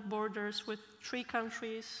Poland borders with 3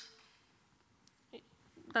 countries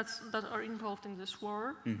that are involved in this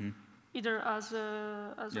war, either as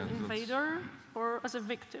an invader or as a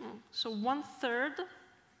victim. So 1/3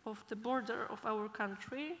 of the border of our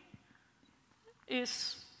country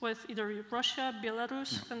is with either Russia,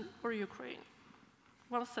 Belarus, or Ukraine.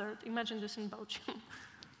 1/3. Imagine this in Belgium.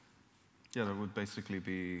 Yeah, that would basically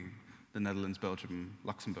be the Netherlands, Belgium,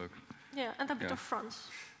 Luxembourg. Yeah, and a bit of France.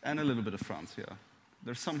 And a little bit of France, yeah.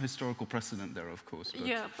 There's some historical precedent there, of course. But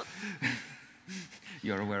Yeah, but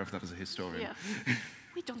you're aware of that as a historian. yeah,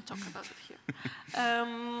 we don't talk about it here.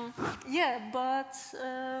 Yeah, but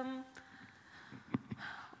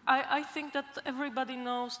I think that everybody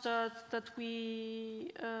knows that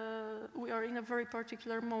we are in a very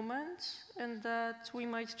particular moment, and that we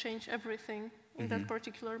might change everything in that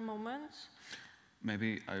particular moment.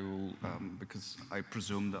 Maybe I will, because I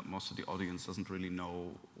presume that most of the audience doesn't really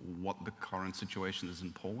know what the current situation is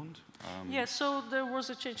in Poland. Yeah, so there was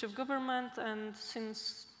a change of government, and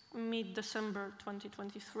since mid-December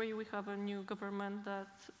 2023, we have a new government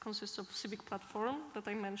that consists of civic platform that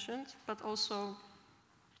I mentioned, but also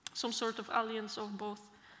some sort of alliance of both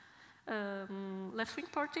left-wing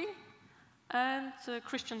party and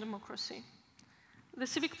Christian democracy. The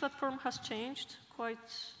civic platform has changed quite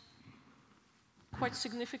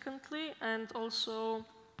significantly, and also,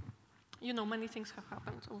 you know, many things have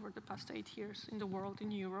happened over the past 8 years in the world,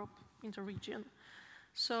 in Europe, in the region.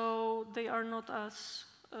 So they are not as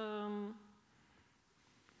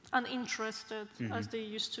uninterested as they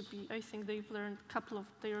used to be. I think they've learned a couple of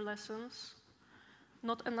their lessons.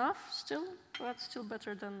 Not enough still, but still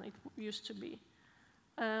better than it used to be.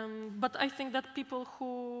 But I think that people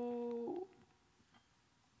who,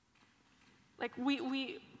 like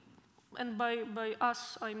we and by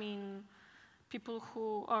us, I mean people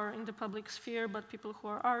who are in the public sphere, but people who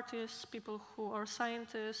are artists, people who are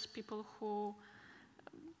scientists, people who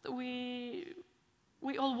we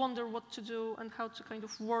all wonder what to do and how to kind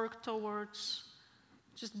of work towards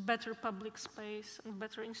just better public space and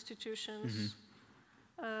better institutions,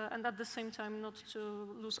 and at the same time not to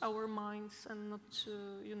lose our minds and not to,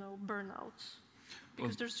 you know, burn out,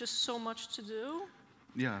 because there's just so much to do.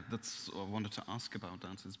 Yeah, that's what I wanted to ask about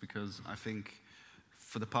that, is because I think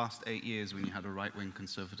for the past 8 years, when you had a right-wing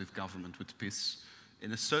conservative government with PiS,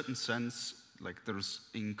 in a certain sense, like, there's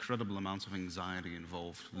incredible amounts of anxiety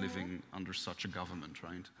involved living under such a government,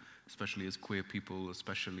 right? Especially as queer people,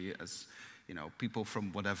 especially as, you know, people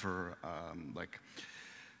from whatever, like,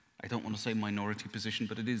 I don't want to say minority position,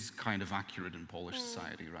 but it is kind of accurate in Polish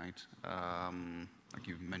society, right? Like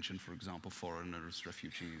you mentioned, for example, foreigners,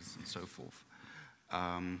 refugees, and so forth.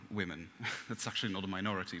 Women, that's actually not a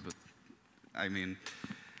minority, but I mean,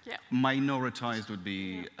 minoritized would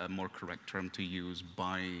be a more correct term to use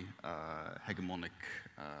by hegemonic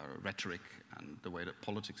rhetoric and the way that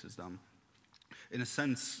politics is done. In a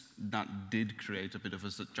sense, that did create a bit of a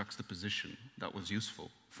juxtaposition that was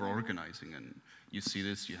useful for organizing. And you see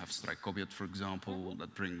this, you have Strajk Kobiet, for example,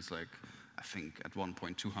 that brings, like, I think at one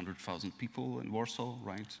point 200,000 people in Warsaw,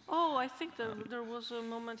 right? Oh, I think there was a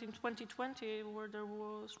moment in 2020 where there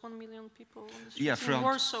was 1 million people on the streets in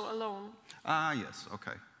Warsaw alone. Ah, yes,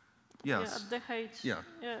 okay. Yes. Yeah, at the height. Yeah.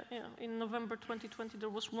 Yeah. In November 2020, there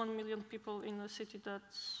was 1 million people in a city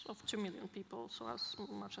that's of 2 million people, so as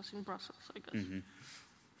much as in Brussels, I guess.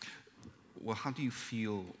 Well, how do you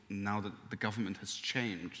feel now that the government has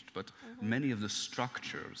changed, but many of the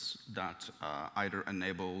structures that either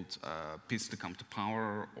enabled PiS to come to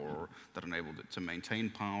power, or that enabled it to maintain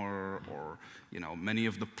power, or, you know, many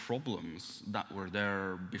of the problems that were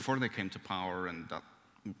there before they came to power and that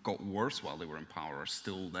got worse while they were in power are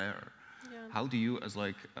still there? Yeah. How do you, as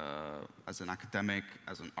like as an academic,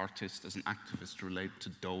 as an artist, as an activist, relate to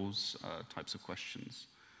those types of questions?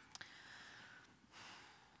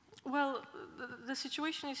 Well, the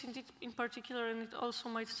situation is indeed in particular, and it also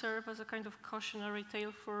might serve as a kind of cautionary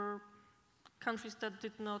tale for countries that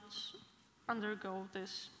did not undergo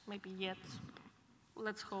this, maybe yet.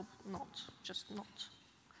 Let's hope not, just not.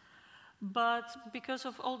 But because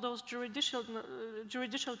of all those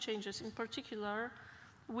juridical changes in particular,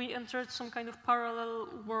 we entered some kind of parallel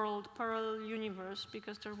world, parallel universe,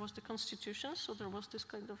 because there was the constitution, so there was this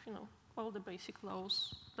kind of, all the basic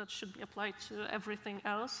laws that should be applied to everything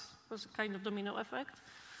else, was a kind of domino effect.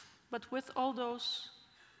 But with all those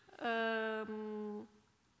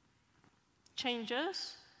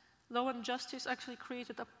changes, law and justice actually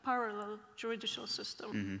created a parallel juridical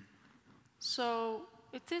system. Mm-hmm. So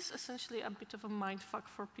it is essentially a bit of a mindfuck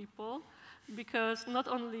for people, because not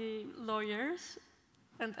only lawyers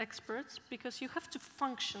and experts, because you have to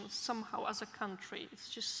function somehow as a country. It's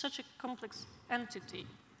just such a complex entity.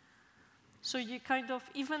 So you kind of,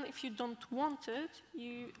 even if you don't want it,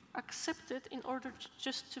 you accept it in order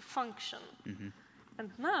just to function. Mm-hmm.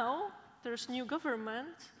 And now there's new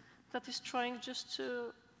government that is trying just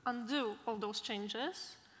to undo all those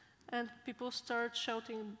changes, and people start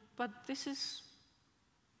shouting, but this is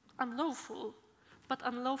unlawful. But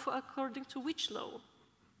unlawful according to which law?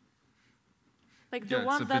 Like the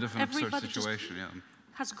one that everybody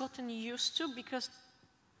has gotten used to, because,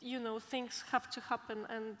 things have to happen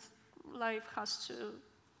and life has to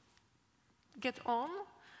get on?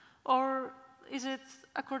 Or is it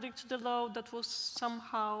according to the law that was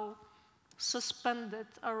somehow suspended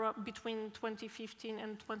between 2015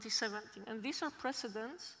 and 2017? And these are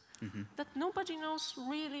precedents that nobody knows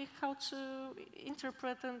really how to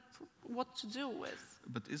interpret and what to do with.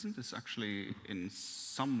 But isn't this actually, in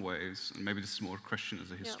some ways, and maybe this is more a question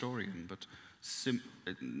as a historian, but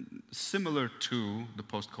similar to the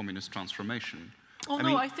post-communist transformation? Oh, I no,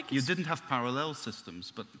 mean, I think you didn't have parallel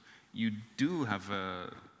systems, but you do have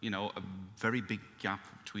a very big gap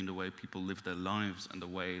between the way people live their lives and the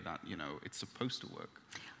way that, it's supposed to work.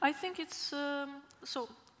 I think it's, so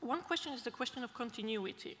one question is the question of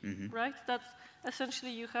continuity, right? That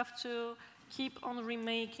essentially you have to keep on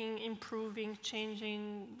remaking, improving,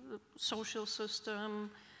 changing the social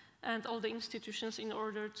system and all the institutions in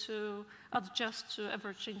order to adjust to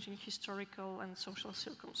ever-changing historical and social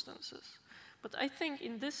circumstances. But I think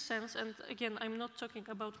in this sense, and again, I'm not talking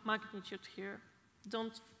about magnitude here,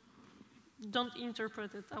 don't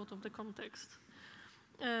interpret it out of the context.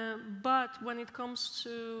 But when it comes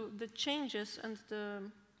to the changes and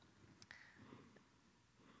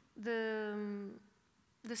the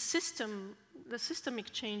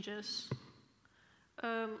systemic changes,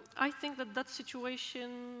 I think that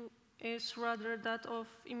situation is rather that of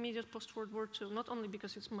immediate post-World War II, not only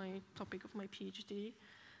because it's my topic of my PhD,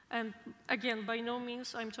 and again, by no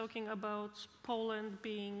means I'm talking about Poland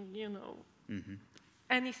being,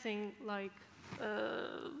 anything like,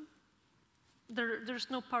 there's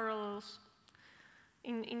no parallels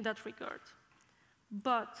in that regard.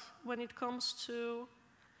 But when it comes to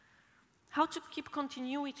how to keep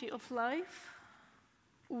continuity of life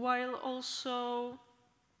while also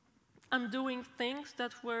undoing things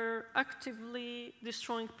that were actively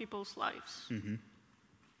destroying people's lives.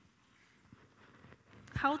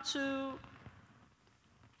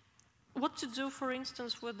 What to do, for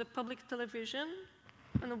instance, with the public television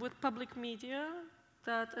and with public media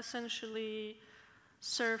that essentially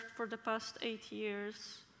served for the past 8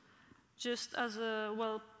 years just as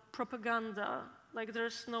a, propaganda. Like,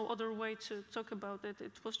 there's no other way to talk about it.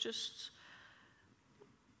 It was just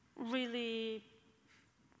really...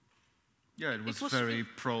 Yeah, it was very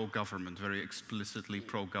pro-government, very explicitly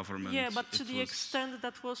pro-government. Yeah, but to the extent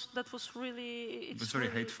that was really... It was very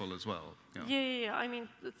hateful as well. Yeah. I mean,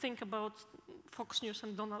 think about Fox News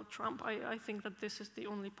and Donald Trump. I think that this is the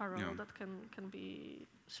only parallel that can be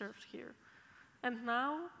served here. And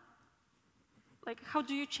now, like, how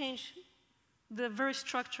do you change the very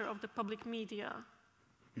structure of the public media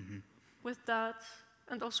with that?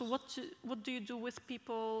 And also, what do you do with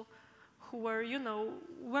people who were,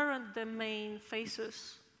 weren't the main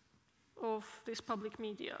faces of this public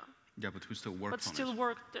media? Yeah, but who still worked on it. But still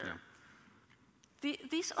worked there. Yeah.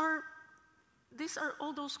 These are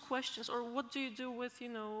all those questions. Or what do you do with,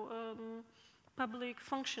 public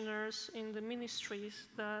functionaries in the ministries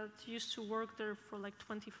that used to work there for like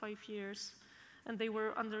 25 years, and they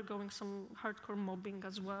were undergoing some hardcore mobbing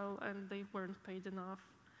as well, and they weren't paid enough.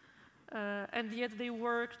 And yet they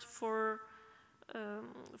worked for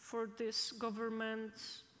this government,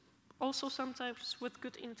 also sometimes with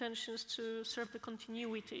good intentions to serve the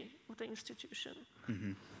continuity of the institution.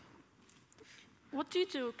 What do you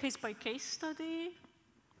do? Case-by-case study?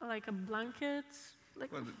 Like a blanket?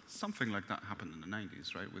 like... Well, something like that happened in the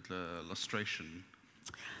 90s, right, with the lustration.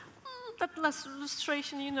 That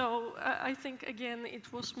lustration, you know, I think, again,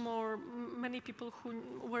 it was more many people who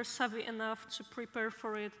were savvy enough to prepare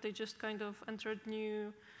for it. They just kind of entered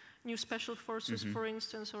new special forces, for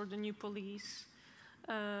instance, or the new police.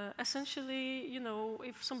 Essentially, you know,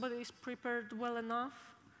 if somebody is prepared well enough,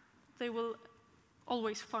 they will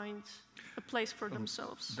always find a place for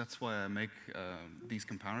themselves. That's why I make these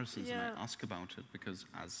comparisons and I ask about it, because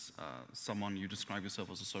as someone, you describe yourself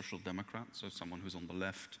as a social democrat, so someone who's on the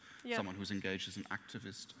left, someone who's engaged as an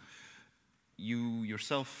activist. You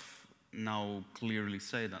yourself now clearly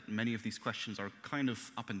say that many of these questions are kind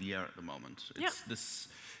of up in the air at the moment. It's this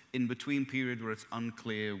in-between period where it's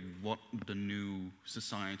unclear what the new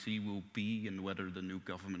society will be and whether the new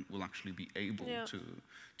government will actually be able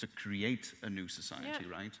to create a new society,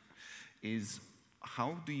 right? Is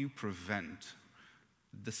how do you prevent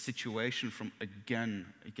the situation from again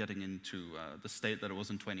getting into the state that it was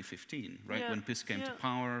in 2015, right? When PiS came to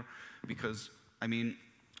power, because, I mean,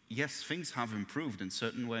 yes, things have improved in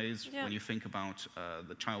certain ways. When you think about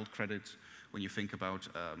the child credit, when you think about,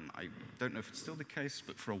 I don't know if it's still the case,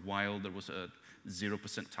 but for a while there was a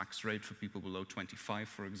 0% tax rate for people below 25,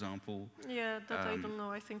 for example. Yeah, that I don't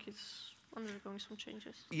know. I think it's undergoing some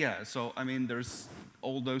changes. Yeah, so I mean, there's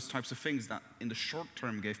all those types of things that in the short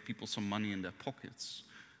term gave people some money in their pockets,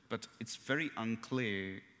 but it's very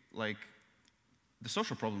unclear, like, the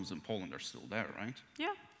social problems in Poland are still there, right?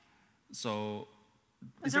 Yeah. So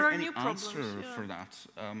is there any answer for that?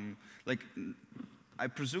 Like, I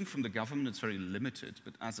presume from the government it's very limited,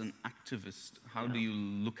 but as an activist, how do you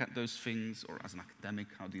look at those things? Or as an academic,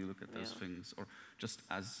 how do you look at those things? Or just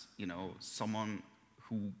as, you know, someone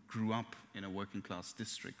who grew up in a working class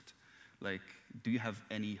district, like, do you have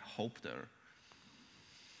any hope there?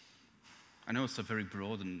 I know it's a very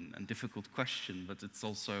broad and difficult question, but it's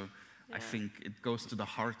also, I think it goes to the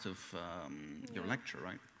heart of your lecture,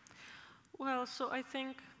 right? Well, so I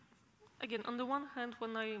think, again, on the one hand,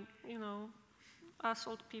 when I, you know, as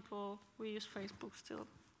old people, we use Facebook still.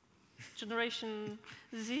 Generation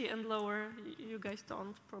Z and lower, you guys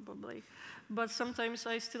don't, probably. But sometimes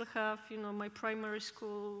I still have, you know, my primary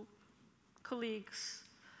school colleagues,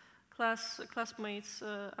 classmates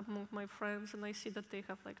among my friends, and I see that they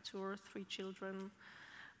have like 2 or 3 children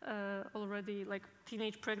already. Like,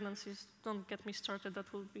 teenage pregnancies, don't get me started,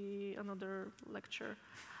 that will be another lecture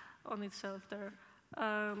on itself there.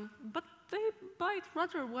 But they bite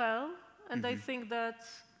rather well. And I think that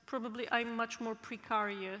probably I'm much more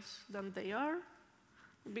precarious than they are,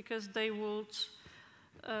 because they would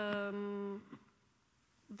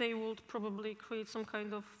probably create some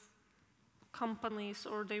kind of companies,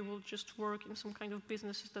 or they will just work in some kind of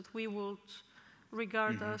businesses that we would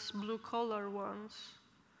regard as blue-collar ones,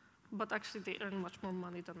 but actually they earn much more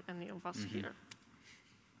money than any of us here.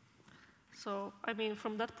 So, I mean,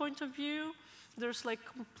 from that point of view, there's like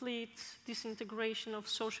complete disintegration of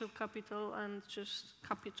social capital and just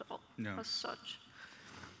capital as such.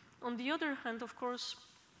 On the other hand, of course,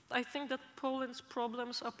 I think that Poland's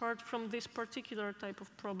problems, apart from this particular type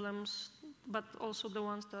of problems, but also the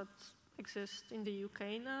ones that exist in the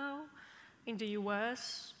UK now, in the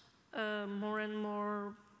US, more and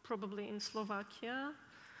more probably in Slovakia,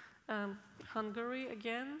 Hungary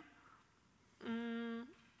again,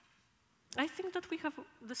 I think that we have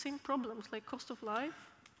the same problems, like cost of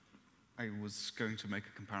life. I was going to make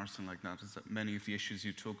a comparison like that, is that many of the issues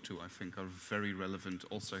you talk to, I think, are very relevant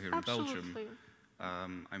also here in Belgium.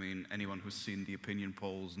 I mean, anyone who's seen the opinion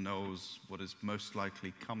polls knows what is most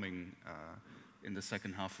likely coming in the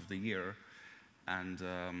second half of the year. And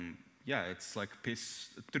yeah, it's like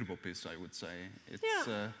PiS, turbo PiS, I would say. It's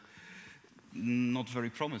not very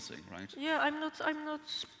promising, right? Yeah, I'm not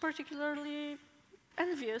particularly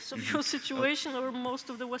envious of your situation or most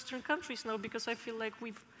of the Western countries now, because I feel like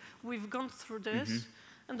we've gone through this,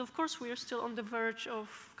 and of course we are still on the verge of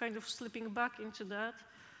kind of slipping back into that.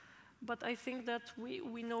 But I think that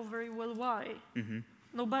we know very well why.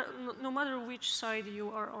 No matter which side you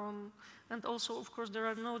are on, and also of course there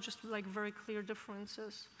are no just like very clear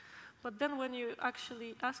differences. But then when you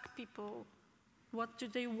actually ask people what do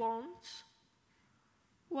they want,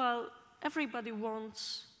 well, everybody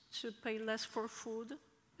wants to pay less for food.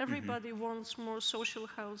 Everybody wants more social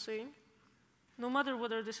housing, no matter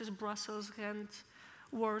whether this is Brussels, Ghent,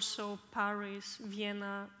 Warsaw, Paris,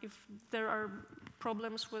 Vienna. If there are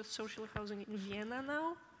problems with social housing in Vienna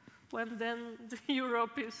now, well, then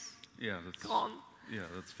Europe is gone. Yeah,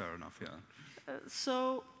 that's fair enough, yeah.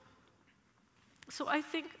 So I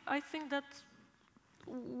think that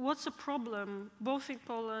what's the problem, both in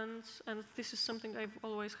Poland, and this is something I've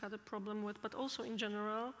always had a problem with, but also in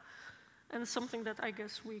general, and something that I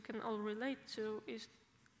guess we can all relate to, is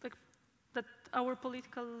that our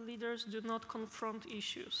political leaders do not confront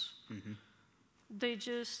issues. Mm-hmm. They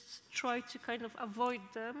just try to kind of avoid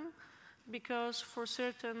them, because for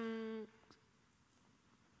certain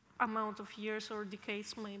amount of years or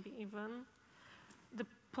decades maybe even, the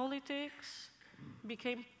politics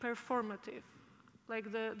became performative.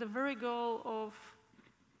 Like the very goal of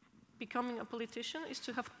becoming a politician is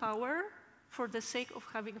to have power for the sake of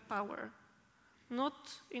having power. Not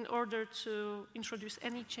in order to introduce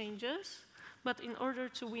any changes, but in order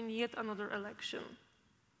to win yet another election.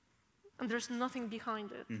 And there's nothing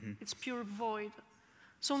behind it. Mm-hmm. It's pure void.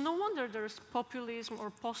 So no wonder there's populism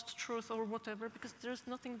or post-truth or whatever, because there's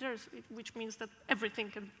nothing there, which means that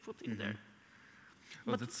everything can be put in there.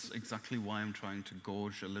 Well, that's exactly why I'm trying to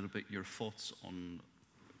gauge a little bit your thoughts on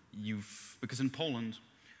because in Poland,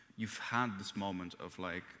 you've had this moment of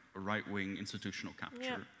like right-wing institutional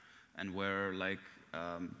capture, and where like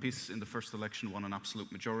PiS in the first election won an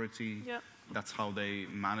absolute majority. Yeah. That's how they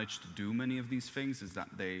managed to do many of these things, is that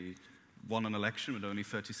they won an election with only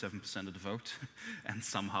 37% of the vote and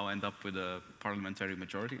somehow end up with a parliamentary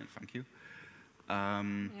majority, and thank you.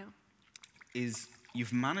 Is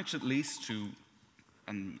you've managed at least to,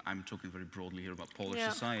 and I'm talking very broadly here about Polish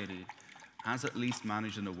society, has at least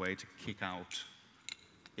managed in a way to kick out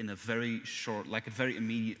in a very short, like a very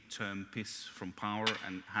immediate term, PiS from power,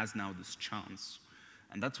 and has now this chance.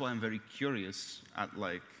 And that's why I'm very curious at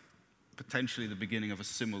like potentially the beginning of a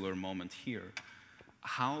similar moment here.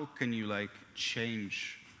 How can you like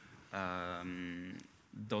change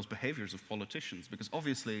those behaviors of politicians? Because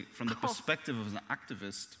obviously from the perspective of an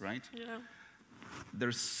activist, right? Yeah.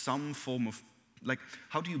 There's some form of, like,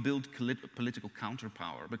 how do you build political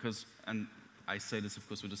counterpower? Because, and I say this of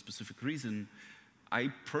course with a specific reason, I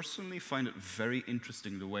personally find it very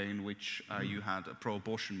interesting the way in which you had a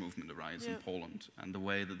pro-abortion movement arise in Poland, and the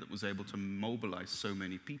way that it was able to mobilize so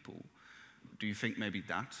many people. Do you think maybe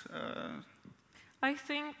that? I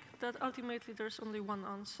think that ultimately there's only one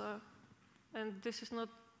answer, and this is not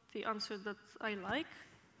the answer that I like,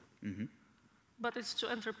 but it's to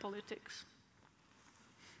enter politics.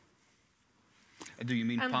 Do you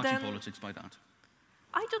mean party politics by that?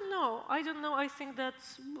 I don't know. I think that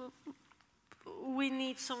we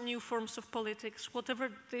need some new forms of politics.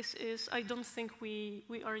 Whatever this is, I don't think we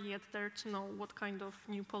are yet there to know what kind of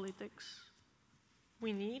new politics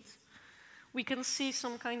we need. We can see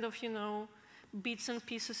some kind of, bits and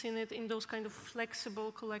pieces in it, in those kind of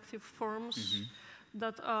flexible collective forms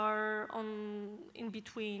that are in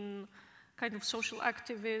between kind of social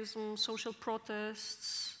activism, social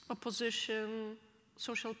protests, opposition,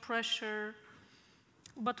 social pressure.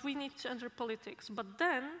 But we need to enter politics. But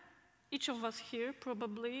then, each of us here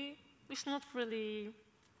probably is not really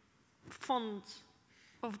fond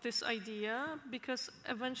of this idea, because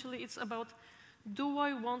eventually it's about, do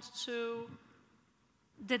I want to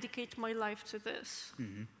dedicate my life to this?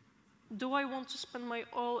 Do I want to spend my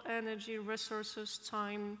all energy, resources,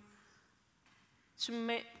 time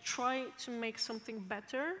to try to make something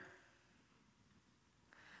better?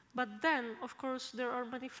 But then, of course, there are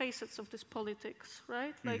many facets of this politics,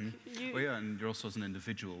 right? Like and you're also as an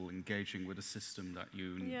individual engaging with a system that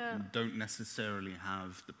you don't necessarily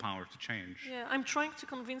have the power to change. Yeah, I'm trying to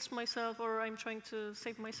convince myself, or I'm trying to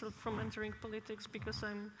save myself from entering politics, because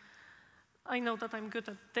I know that I'm good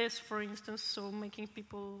at this, for instance, so making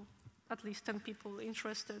people, at least 10 people,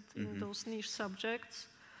 interested in those niche subjects.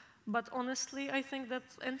 But honestly, I think that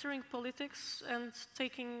entering politics and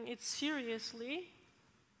taking it seriously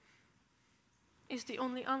is the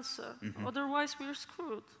only answer. Otherwise, we're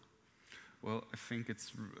screwed. Well, I think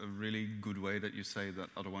it's a really good way that you say that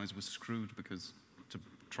otherwise we're screwed, because to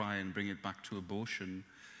try and bring it back to abortion,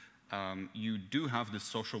 you do have this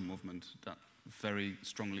social movement that very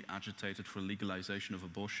strongly agitated for legalization of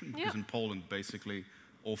abortion, because in Poland, basically,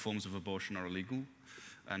 all forms of abortion are illegal,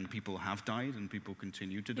 and people have died, and people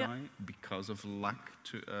continue to die because of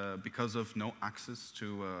because of no access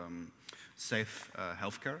to safe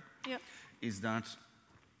healthcare. Is that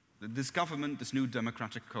this government, this new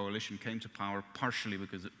democratic coalition, came to power partially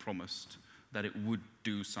because it promised that it would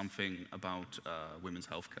do something about women's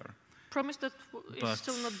healthcare. Promise that is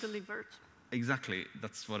still not delivered. Exactly,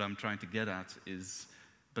 that's what I'm trying to get at, is,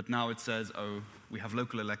 but now it says, oh, we have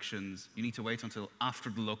local elections, you need to wait until after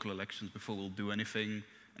the local elections before we'll do anything,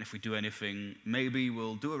 and if we do anything, maybe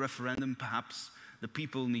we'll do a referendum, perhaps the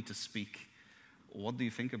people need to speak. What do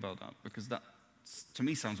you think about that? Because that, to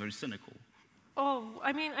me, sounds very cynical. Oh,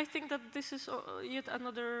 I mean, I think that this is yet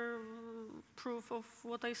another proof of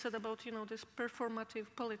what I said about, this performative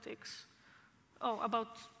politics. Oh,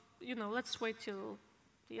 about, let's wait till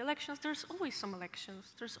the elections. There's always some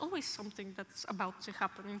elections. There's always something that's about to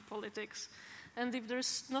happen in politics. And if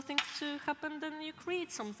there's nothing to happen, then you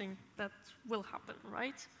create something that will happen,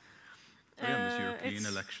 right? There's European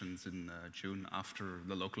elections in June after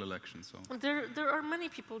the local elections. So there are many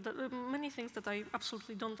many things that I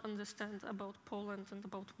absolutely don't understand about Poland and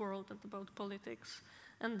about world and about politics.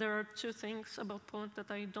 And there are two things about Poland that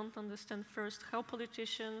I don't understand. First, how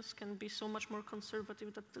politicians can be so much more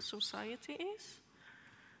conservative than the society is.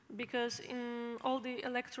 Because in all the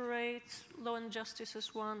electorates, law and justice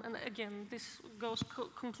is one. And again, this goes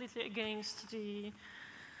completely against the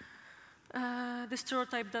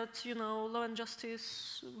stereotype that, law and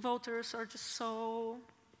justice voters are just so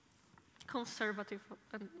conservative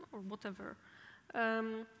or whatever.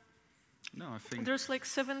 No, I think there's like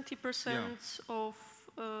 70% of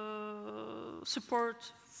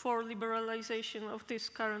support for liberalization of this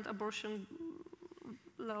current abortion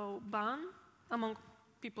law ban among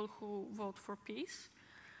people who vote for peace.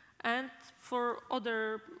 And for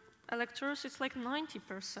other electors, it's like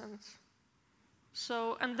 90%.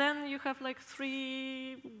 So, and then you have like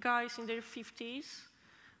 3 guys in their 50s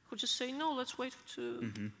who just say, no, let's wait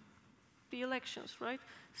to the elections, right?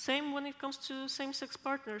 Same when it comes to same-sex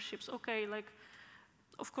partnerships. Okay, like,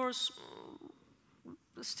 of course,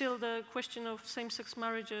 still the question of same-sex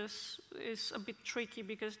marriages is a bit tricky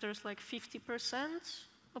because there's like 50%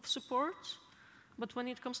 of support, but when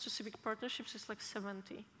it comes to civic partnerships, it's like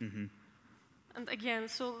 70. And again,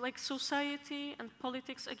 so like society and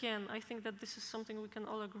politics, again, I think that this is something we can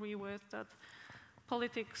all agree with, that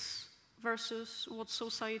politics versus what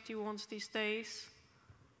society wants these days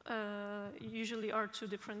usually are 2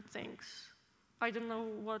 different things. I don't know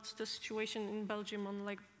what's the situation in Belgium on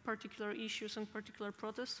like particular issues and particular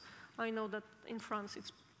protests. I know that in France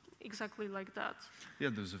it's exactly like that. Yeah,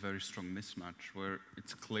 there's a very strong mismatch where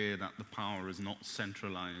it's clear that the power is not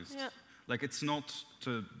centralized. Yeah. Like, it's not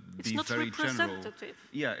to it's be not very general.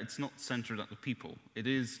 Yeah, it's not centered at the people. It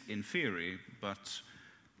is in theory, but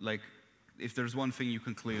like, if there's one thing you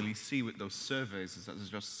can clearly see with those surveys is that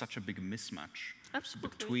there's just such a big mismatch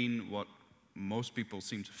between what most people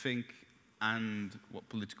seem to think and what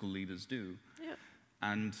political leaders do. Yeah.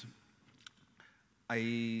 And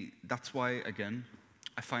that's why, again,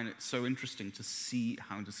 I find it so interesting to see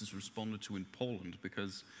how this is responded to in Poland,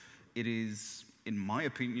 because it is, in my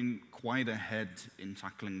opinion, quite ahead in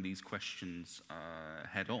tackling these questions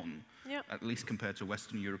head on, at least compared to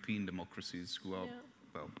Western European democracies who are,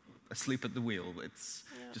 well, asleep at the wheel. It's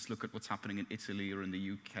just look at what's happening in Italy or in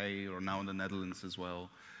the UK or now in the Netherlands as well,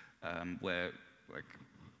 where like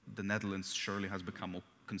the Netherlands surely has become more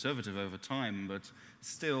conservative over time, but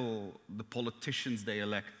still the politicians they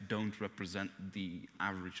elect don't represent the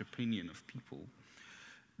average opinion of people.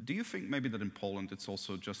 Do you think maybe that in Poland it's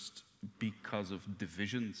also just because of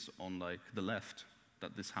divisions on like the left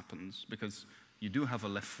that this happens? Because you do have a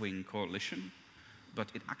left-wing coalition, but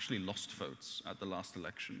it actually lost votes at the last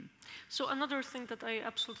election. So another thing that I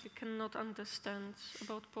absolutely cannot understand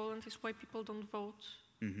about Poland is why people don't vote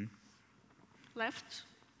left,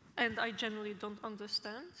 and I generally don't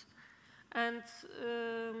understand. And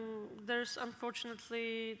there's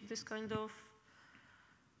unfortunately this kind of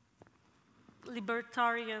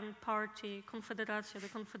libertarian party, Confederacja, the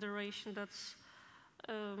Confederation, that's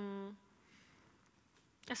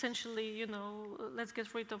essentially, let's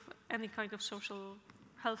get rid of any kind of social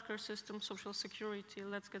healthcare system, social security,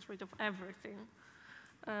 let's get rid of everything.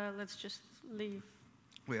 Let's just leave.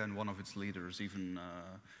 Yeah, and one of its leaders even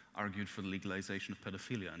argued for the legalization of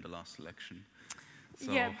pedophilia in the last election.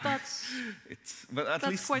 So yeah, that's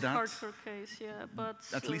quite hardcore case, yeah. But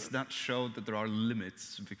at least that showed that there are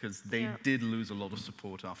limits, because they did lose a lot of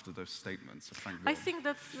support after those statements. So thank God. I think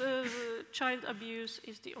that child abuse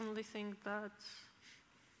is the only thing that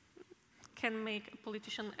can make a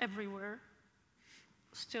politician everywhere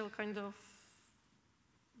still kind of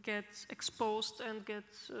get exposed and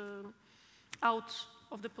get out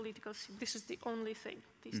of the political scene. This is the only thing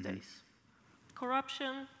these days.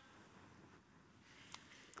 Corruption,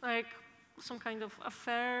 like some kind of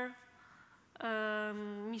affair,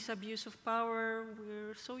 misabuse of power,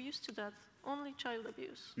 we're so used to that. Only child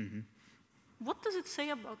abuse. What does it say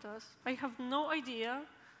about us? I have no idea,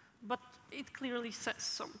 but it clearly says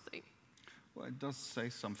something. Well, it does say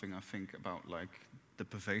something, I think, about like the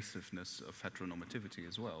pervasiveness of heteronormativity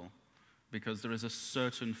as well, because there is a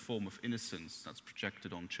certain form of innocence that's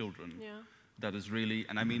projected on children that is really,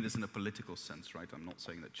 and I mean this in a political sense, right? I'm not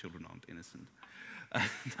saying that children aren't innocent.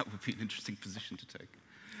 That would be an interesting position to take.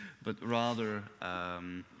 But rather,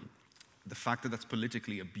 the fact that that's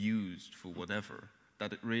politically abused for whatever,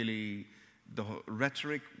 that it really, the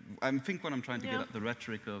rhetoric, I think what I'm trying to get at, the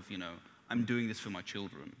rhetoric of, you know, I'm doing this for my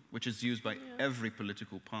children, which is used by every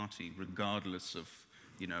political party, regardless of,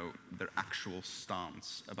 you know, their actual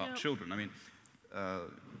stance about children. I mean,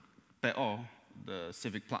 PO, the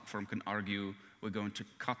civic platform, can argue we're going to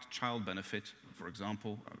cut child benefit, for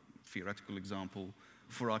example, a theoretical example,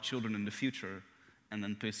 for our children in the future, and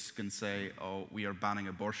then PIS can say, oh, we are banning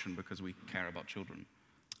abortion because we care about children.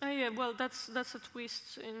 Yeah, well, that's a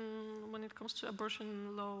twist in when it comes to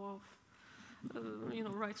abortion law of, you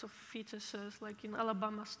know, rights of fetuses, like in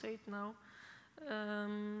Alabama state now.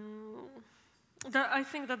 I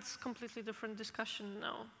think that's completely different discussion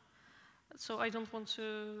now. So I don't want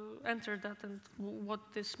to enter that and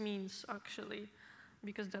what this means actually,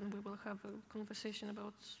 because then we will have a conversation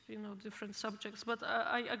about, you know, different subjects. But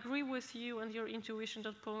I agree with you and your intuition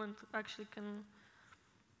that Poland actually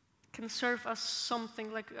can serve as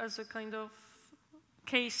something like as a kind of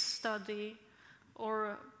case study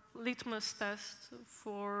or litmus test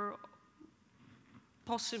for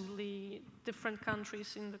possibly different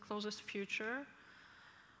countries in the closest future.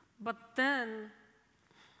 But then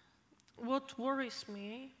what worries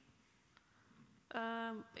me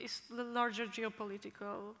is the larger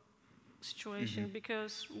geopolitical situation,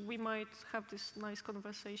 because we might have this nice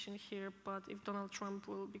conversation here, but if Donald Trump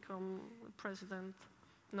will become president,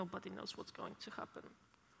 nobody knows what's going to happen.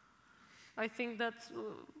 I think that,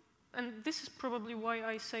 and this is probably why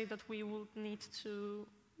I say that we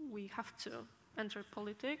have to enter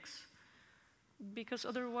politics, because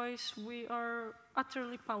otherwise we are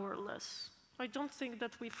utterly powerless. I don't think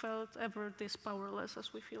that we felt ever this powerless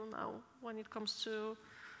as we feel now when it comes to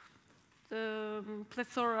the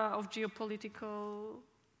plethora of geopolitical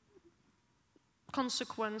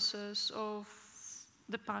consequences of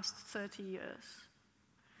the past 30 years.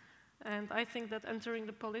 And I think that entering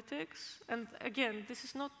the politics, and again, this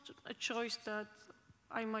is not a choice that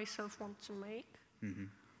I myself want to make,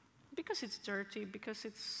 because it's dirty, because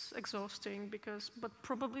it's exhausting, but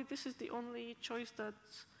probably this is the only choice that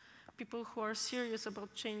people who are serious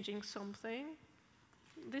about changing something,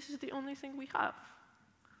 this is the only thing we have,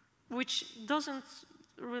 which doesn't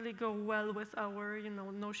really go well with our, you know,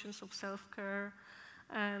 notions of self-care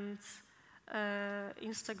and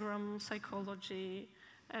Instagram psychology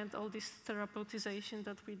and all this therapeuticization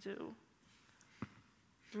that we do.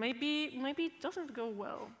 Maybe it doesn't go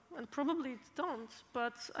well, and probably it don't.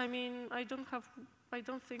 But I mean, I don't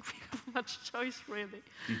think we have much choice really.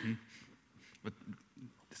 But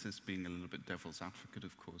this is being a little bit devil's advocate,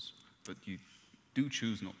 of course. But you do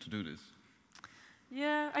choose not to do this.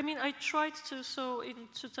 Yeah, I mean, I tried to. So in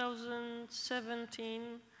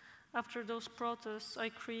 2017, after those protests, I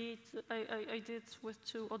did with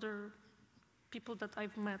 2 other people that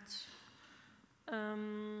I've met.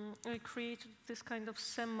 I created this kind of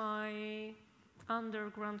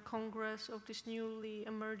semi-underground congress of these newly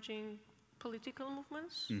emerging political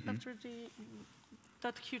movements after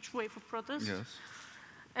that huge wave of protests. Yes.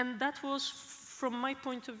 And that was, from my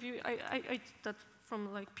point of view, I did that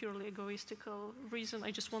from like purely egoistical reason.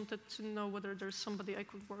 I just wanted to know whether there's somebody I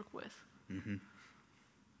could work with.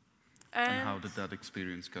 And how did that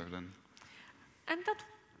experience go then? And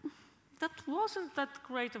that wasn't that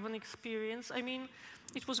great of an experience. I mean,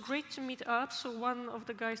 it was great to meet up. So one of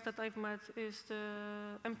the guys that I've met is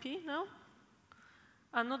the MP now.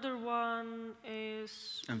 Another one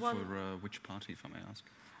is... And for which party, if I may ask?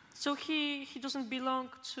 So he doesn't belong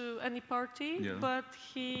to any party, but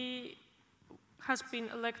he has been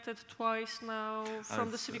elected twice now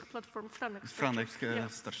from the civic platform, Franek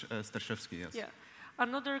Starszewski, yes. Yeah.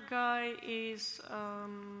 Another guy is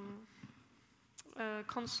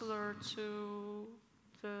counselor to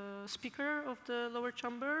the speaker of the lower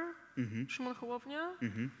chamber, Szymon Hołownia,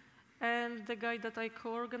 and the guy that I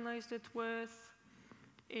co-organized it with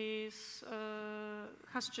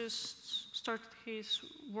has just started his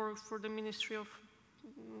work for the Ministry of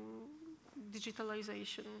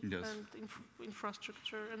Digitalization and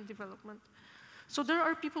Infrastructure and Development. So there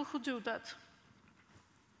are people who do that.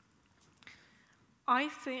 I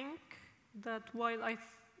think that while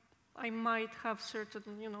I might have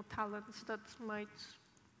certain, you know, talents that might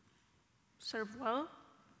serve well,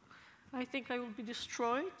 I think I will be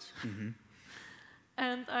destroyed,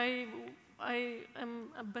 and I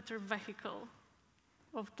am a better vehicle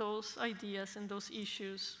of those ideas and those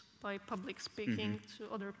issues by public speaking to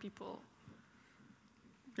other people.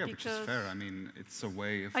 Yeah, which is fair. I mean, it's a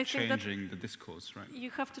way of changing the discourse, right?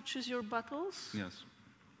 You have to choose your battles. Yes.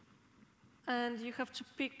 And you have to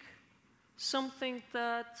pick something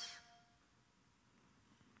that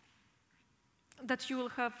you will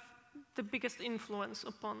have the biggest influence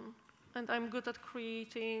upon. And I'm good at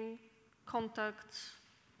creating contacts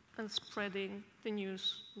and spreading the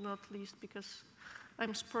news, not least because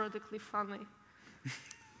I'm sporadically funny.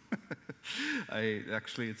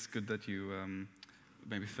 Actually, it's good that you,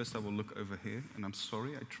 maybe first I will look over here, and I'm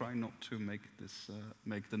sorry, I try not to make this,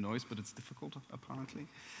 make the noise, but it's difficult, apparently.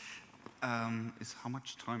 Is how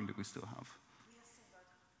much time do we still have?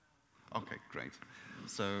 Okay, great.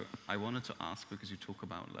 So I wanted to ask, because you talk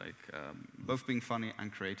about like both being funny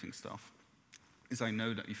and creating stuff, is I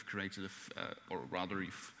know that you've created, or rather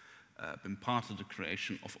you've been part of the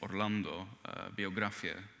creation of Orlando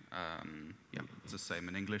Biografie. Yeah, it's the same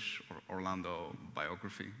in English, or Orlando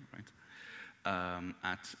Biography, right?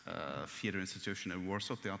 At theater institution in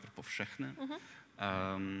Warsaw, Teatr Powszechny.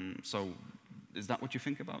 So is that what you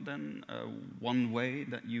think about then? One way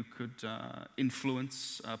that you could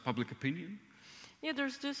influence public opinion? Yeah,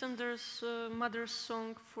 there's this, and there's Mother's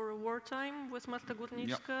Song for Wartime with Marta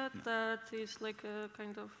Górnicka. Yep. That is like a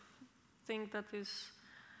kind of thing that is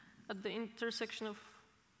at the intersection of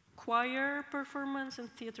choir performance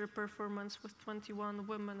and theater performance, with 21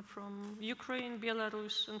 women from Ukraine,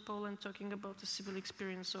 Belarus, and Poland talking about the civil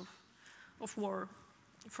experience of war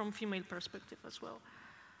from female perspective as well.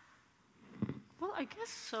 Well, I guess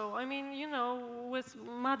so. I mean, you know, with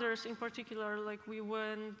Mothers in particular, like we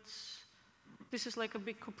went, this is like a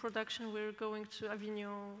big co-production. We're going to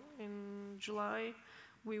Avignon in July.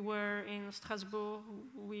 We were in Strasbourg.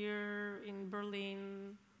 We're in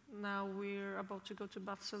Berlin. Now we're about to go to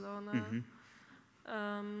Barcelona.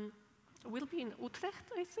 We'll be in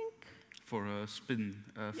Utrecht, I think. For a spin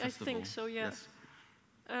festival. I think so, yes.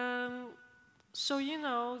 So, you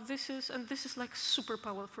know, this is like super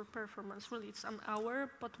powerful performance. Really, it's an hour,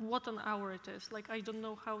 but what an hour it is. Like, I don't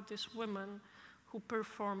know how these women who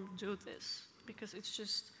perform do this, because it's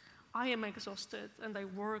just, I am exhausted and I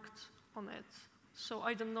worked on it. So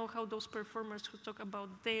I don't know how those performers who talk about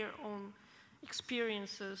their own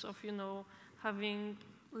experiences of, you know, having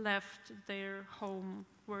left their home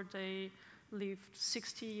where they lived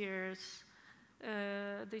 60 years,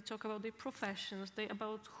 they talk about their professions,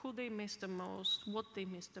 about who they miss the most, what they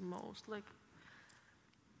miss the most, like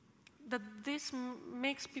that this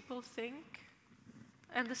makes people think.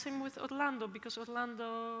 And the same with Orlando, because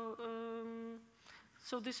Orlando,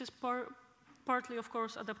 so this is partly, of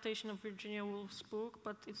course, adaptation of Virginia Woolf's book,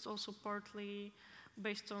 but it's also partly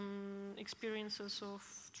based on experiences of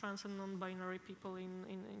trans and non-binary people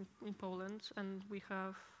in Poland, and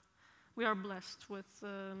we are blessed with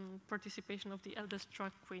participation of the eldest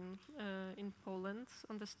drag queen in Poland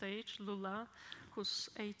on the stage, Lula, who's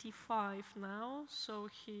 85 now, so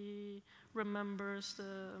he remembers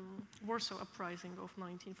the Warsaw Uprising of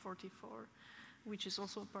 1944, which is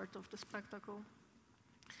also part of the spectacle.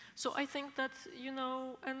 So I think that, you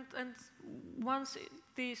know, and once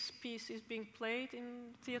this piece is being played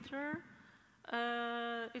in theater,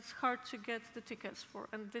 it's hard to get the tickets for,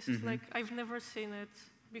 and this is like, I've never seen it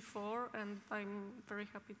before, and I'm very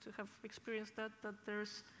happy to have experienced that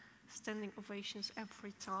there's standing ovations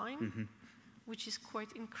every time, which is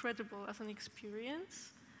quite incredible as an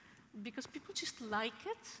experience, because people just like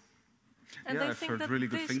it. And yeah, I I've think heard that really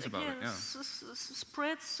good this, things about again, it, yeah.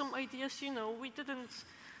 Spreads some ideas, you know, we didn't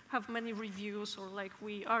have many reviews, or like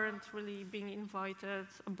we aren't really being invited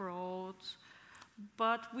abroad,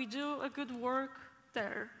 but we do a good work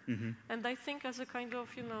there. And I think as a kind of,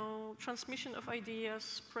 you know, transmission of ideas,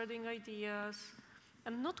 spreading ideas,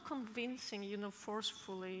 and not convincing, you know,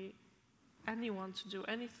 forcefully anyone to do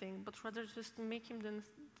anything, but rather just making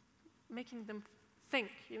them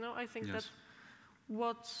think, you know. I think that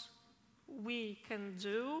what we can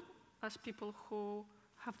do as people who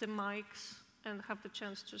have the mics and have the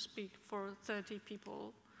chance to speak for 30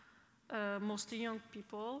 people, mostly young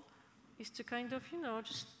people, is to kind of, you know,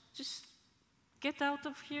 just get out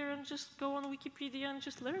of here and just go on Wikipedia and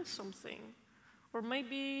just learn something. Or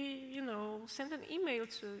maybe, you know, send an email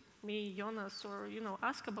to me, Jonas, or, you know,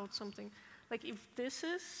 ask about something. Like, if this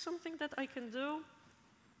is something that I can do,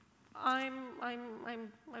 I'm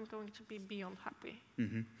going to be beyond happy.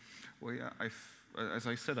 Well, yeah, as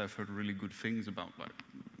I said, I've heard really good things about, like,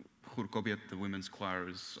 Chór Kobiet, the women's choir,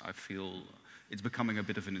 is, I feel, it's becoming a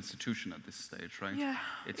bit of an institution at this stage, right? Yeah,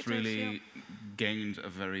 it's really gained a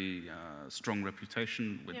very strong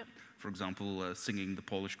reputation with, for example, singing the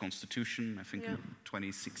Polish Constitution, I think in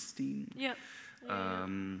 2016.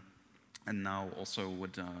 and now also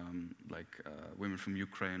with women from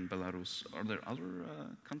Ukraine, Belarus. Are there other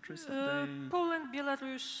countries that they... Poland,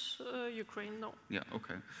 Belarus, Ukraine, no. Yeah,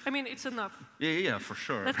 okay. I mean, it's enough. Yeah, for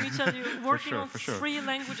sure. Let me tell you, working on 3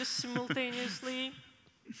 languages simultaneously,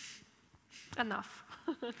 enough.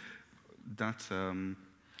 That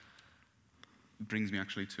brings me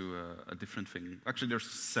actually to a different thing. Actually, there's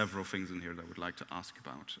several things in here that I would like to ask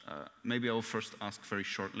about. Maybe I'll first ask very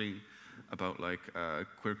shortly about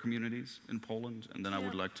queer communities in Poland, and then I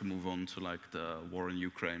would like to move on to the war in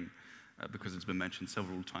Ukraine, because it's been mentioned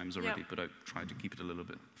several times already, but I try to keep it a little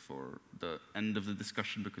bit for the end of the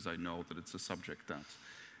discussion, because I know that it's a subject that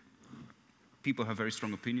people have very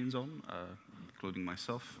strong opinions on, including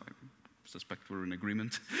myself. I suspect we're in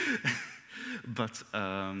agreement. But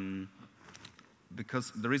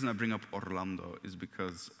because the reason I bring up Orlando is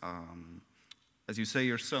because, as you say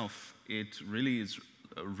yourself, it really is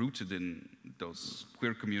rooted in those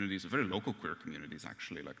queer communities, very local queer communities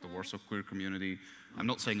actually, like the Warsaw queer community. I'm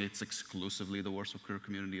not saying it's exclusively the Warsaw queer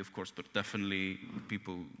community, of course, but definitely the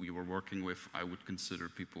people we were working with, I would consider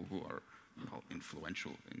people who are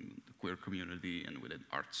influential in the queer community and within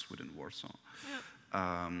arts within Warsaw. Yeah.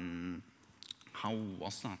 How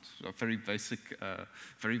was that? A very basic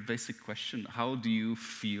question. How do you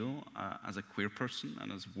feel as a queer person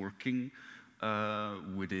and as working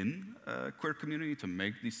within a queer community to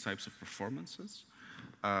make these types of performances?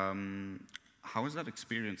 How is that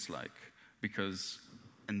experience like? Because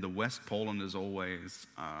in the West, Poland is always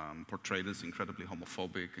portrayed as incredibly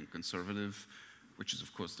homophobic and conservative, which is,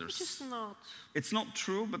 of course, there's... Which is not. It's not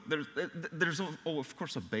true, but there's of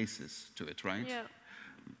course, a basis to it, right? Yeah.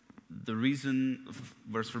 The reason,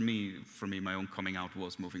 whereas for me, my own coming out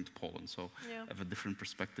was moving to Poland, so I have a different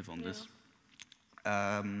perspective on this.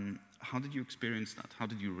 How did you experience that? How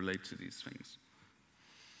did you relate to these things?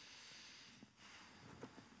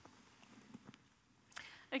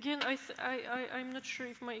 Again, I'm not sure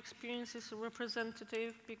if my experience is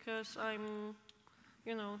representative, because I'm,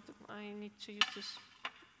 I need to use this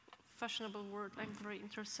fashionable word, I'm very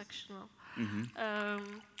intersectional.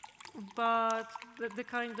 But the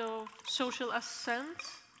kind of social ascent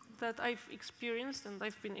that I've experienced and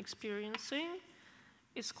I've been experiencing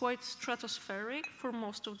is quite stratospheric for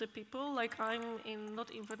most of the people. Like I'm not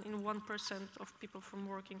even in 1% of people from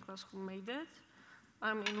working class who made it.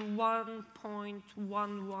 I'm in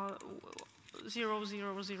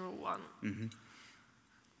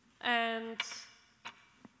 1.10001.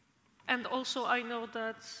 And also I know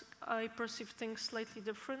that I perceive things slightly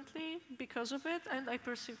differently because of it, and I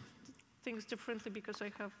perceive things differently because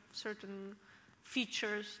I have certain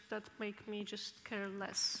features that make me just care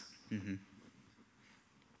less.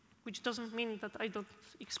 Which doesn't mean that I don't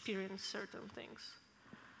experience certain things.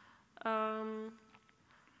 I'm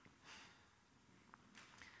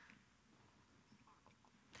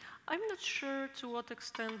not sure to what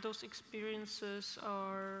extent those experiences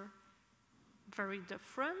are very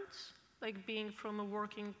different, like being from a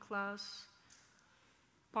working class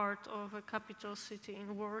part of a capital city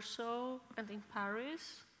in Warsaw and in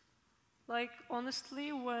Paris. Like,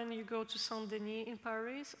 honestly, when you go to Saint-Denis in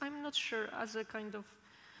Paris, I'm not sure, as a kind of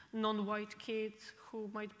non-white kid who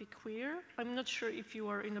might be queer, I'm not sure if you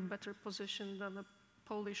are in a better position than a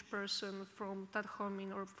Polish person from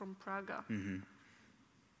Tarchomin or from Prague.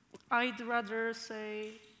 I'd rather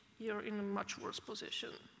say you're in a much worse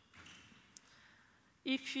position.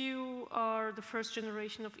 If you are the first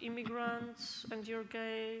generation of immigrants and you're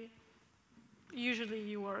gay, usually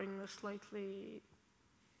you are in a slightly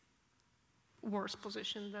worse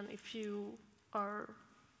position than if you are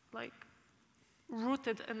like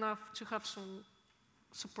rooted enough to have some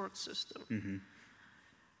support system.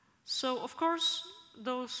 So of course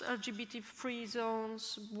those LGBT-free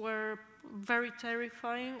zones were very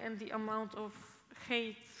terrifying, and the amount of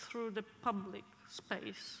hate through the public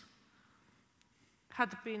space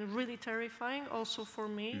had been really terrifying also for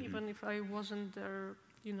me, even if I wasn't there,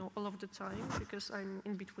 all of the time, because I'm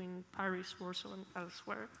in between Paris, Warsaw, and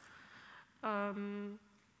elsewhere.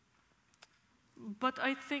 But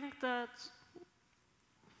I think that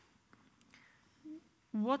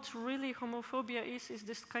what really homophobia is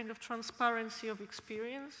this kind of transparency of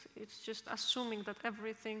experience. It's just assuming that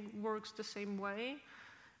everything works the same way,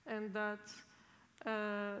 and that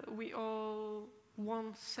we all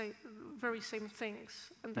want very same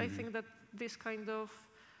things. And I think that this kind of,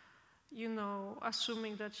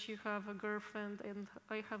 assuming that you have a girlfriend and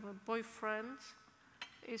I have a boyfriend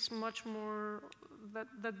is much more,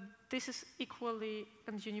 that this is equally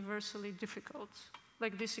and universally difficult.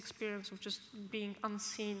 Like this experience of just being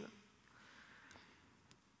unseen.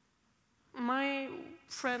 My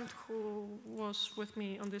friend who was with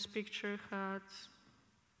me on this picture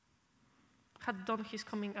had done his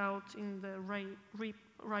coming out in the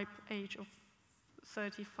ripe age of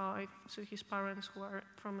 35 to his parents, who are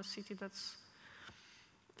from a city that's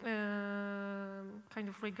kind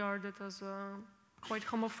of regarded as quite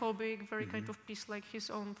homophobic, very kind of peace. Like his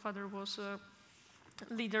own father was a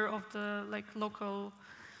leader of the local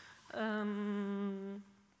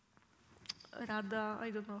Rada, I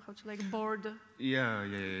don't know how to, board. Yeah.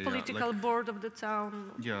 Political board of the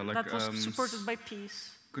town. Yeah, that was supported by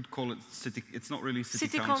peace. Could call it city. It's not really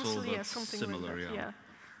city council, but yeah, something similar, like that, yeah.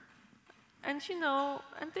 And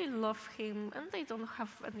and they love him, and they don't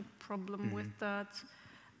have any problem with that,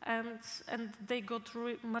 and they got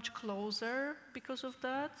much closer because of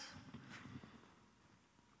that.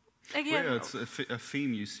 Again, well, it's a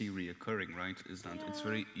theme you see reoccurring, right? Is that it's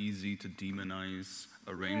very easy to demonize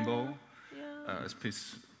a rainbow, as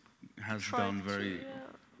PiS has done very.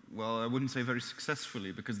 Well, I wouldn't say very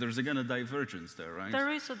successfully, because there's again a divergence there, right?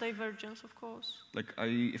 There is a divergence, of course.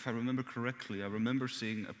 If I remember correctly, I remember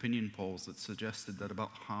seeing opinion polls that suggested that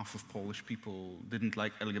about half of Polish people didn't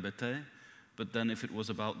like LGBT, but then if it was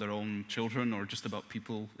about their own children or just about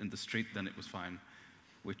people in the street, then it was fine,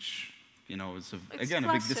 which, is again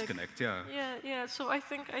a big disconnect, yeah. Yeah. So I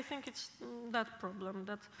think it's that problem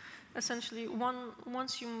that essentially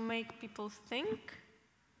once you make people think,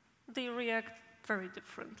 they react very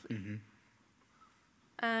differently.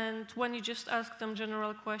 And when you just ask them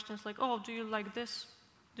general questions like, oh, do you like this?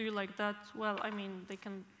 Do you like that? Well, I mean, they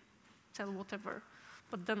can tell whatever.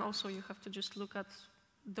 But then also you have to just look at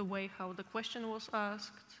the way how the question was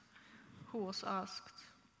asked, who was asked,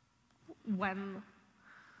 when.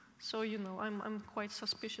 So, I'm quite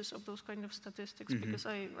suspicious of those kind of statistics because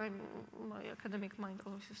my academic mind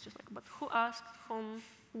always is just but who asked, whom,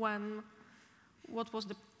 when, what was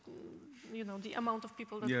the the amount of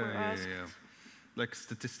people that were asked. Like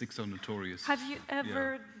statistics are notorious. Have you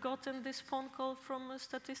ever gotten this phone call from a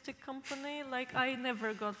statistic company? I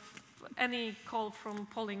never got any call from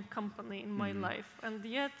polling company in my life, and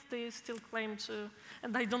yet they still claim to,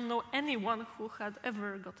 and I don't know anyone who had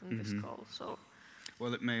ever gotten this call, so.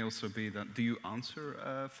 Well, it may also be that, do you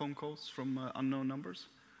answer phone calls from unknown numbers?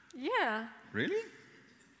 Yeah. Really?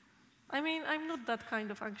 I mean, I'm not that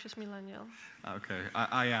kind of anxious millennial. Okay,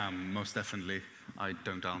 I am, most definitely. I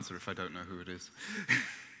don't answer if I don't know who it is.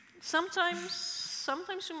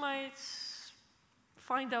 Sometimes you might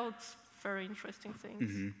find out very interesting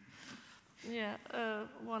things. Yeah,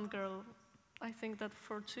 one girl, I think that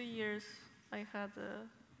for 2 years I had a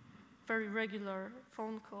very regular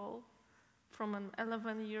phone call from an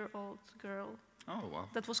 11-year-old girl. Oh, wow.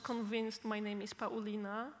 That was convinced my name is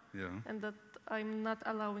Paulina, and that I'm not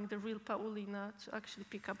allowing the real Paulina to actually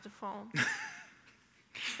pick up the phone.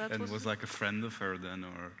 And was like a friend of her then,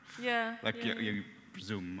 or? Yeah. You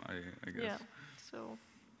presume, I guess. Yeah, so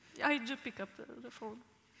I do pick up the phone.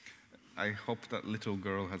 I hope that little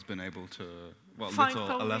girl has been able to, find little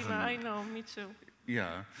Paulina, 11. I know, me too.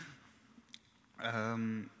 Yeah.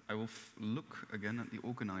 I will look again at the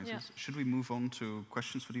organizers. Yeah. Should we move on to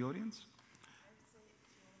questions for the audience?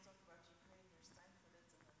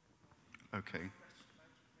 Okay.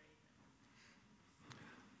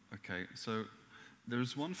 Okay, so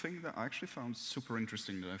there's one thing that I actually found super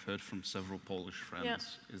interesting that I've heard from several Polish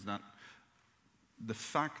friends, is that the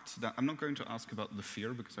fact that, I'm not going to ask about the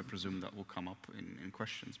fear because I presume that will come up in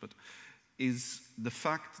questions, but is the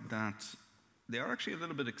fact that they are actually a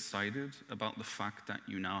little bit excited about the fact that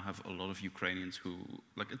you now have a lot of Ukrainians who,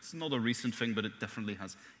 it's not a recent thing, but it definitely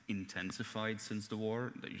has intensified since the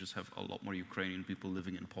war, that you just have a lot more Ukrainian people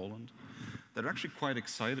living in Poland. They're actually quite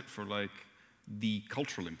excited for, the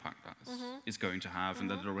cultural impact that is going to have, and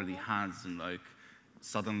that it already has, and,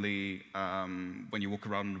 suddenly, when you walk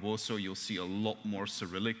around in Warsaw, you'll see a lot more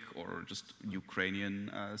Cyrillic or just Ukrainian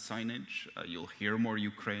signage. You'll hear more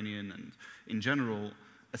Ukrainian, and in general,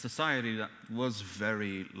 a society that was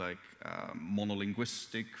very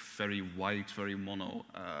monolinguistic, very white, very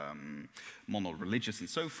mono-religious and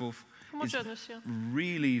so forth, is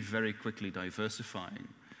really very quickly diversifying.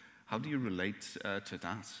 How do you relate to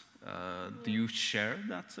that? Do you share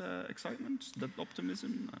that excitement, that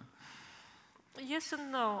optimism? Yes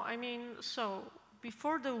and no. I mean, so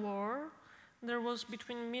before the war, there was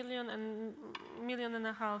between 1 million and 1.5 million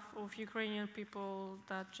of Ukrainian people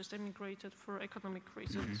that just emigrated for economic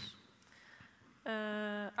reasons.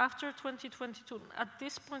 After 2022, at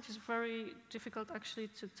this point it's very difficult actually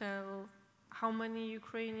to tell how many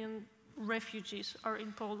Ukrainian refugees are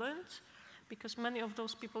in Poland, because many of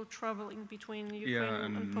those people travel in between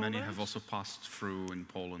Ukraine and Poland. Many have also passed through in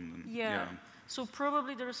Poland. So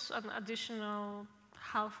probably there's an additional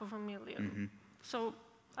 500,000. So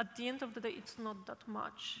at the end of the day, it's not that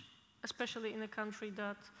much, especially in a country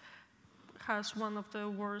that has one of the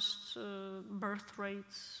worst birth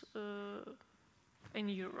rates in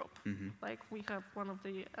Europe. Like we have one of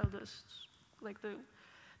the eldest, like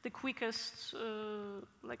the quickest,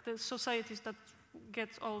 like the societies that get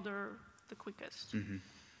older the quickest,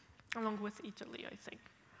 along with Italy, I think.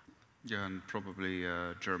 Yeah, and probably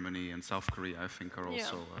Germany and South Korea, I think, are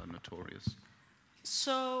also notorious.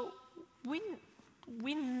 So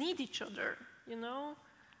we need each other, you know?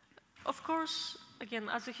 Of course, again,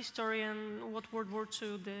 as a historian, what World War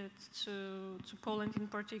II did to Poland in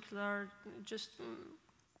particular just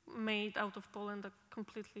made out of Poland a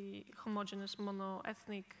completely homogeneous,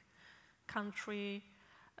 mono-ethnic country.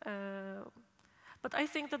 But I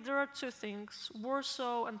think that there are two things.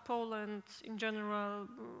 Warsaw and Poland in general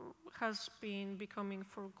has been becoming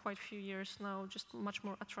for quite a few years now just a much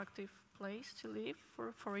more attractive place to live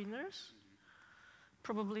for foreigners.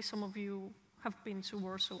 Probably some of you have been to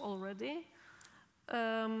Warsaw already,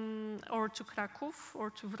 or to Kraków,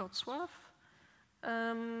 or to Wrocław.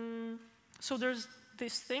 So there's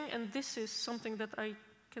this thing, and this is something that I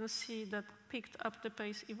can see that picked up the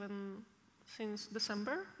pace even since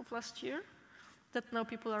December of last year, that now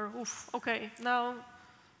people are, oof, okay, now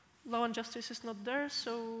law and justice is not there,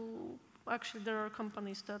 so actually there are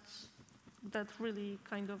companies that really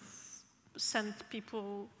kind of send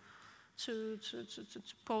people to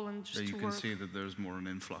Poland just to work. You can see that there's more an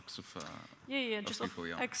influx of just people,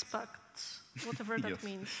 expats, whatever that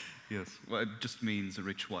means. Yes, well, it just means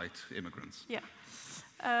rich white immigrants. Yeah.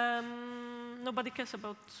 Nobody cares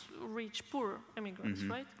about rich, poor immigrants,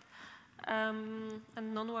 right? And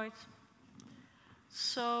non-white.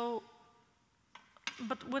 So,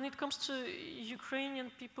 but when it comes to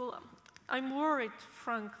Ukrainian people, I'm worried,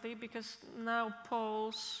 frankly, because now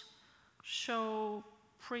polls show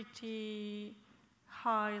pretty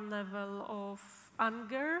high level of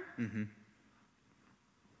anger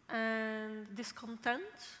and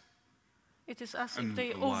discontent. It is as if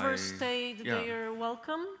they overstayed their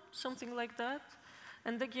welcome, something like that.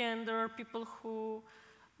 And again, there are people who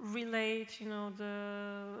relate, you know,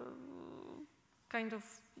 the kind of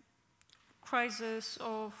crisis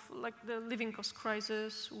of, like the living cost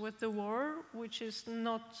crisis with the war, which is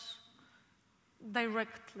not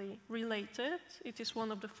directly related. It is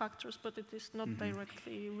one of the factors, but it is not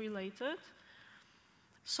directly related.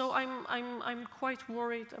 So I'm quite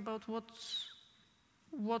worried about what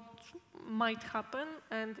might happen,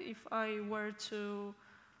 and if I were to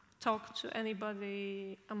talk to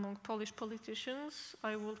anybody among Polish politicians,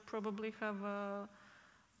 I would probably have a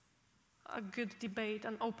good debate,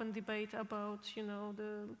 an open debate about, you know,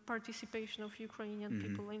 the participation of Ukrainian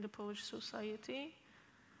people in the Polish society,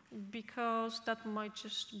 because that might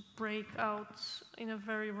just break out in a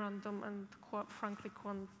very random and frankly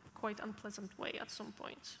quite unpleasant way at some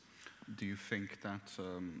point. Do you think that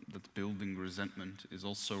that building resentment is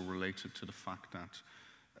also related to the fact that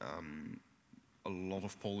a lot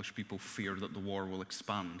of Polish people fear that the war will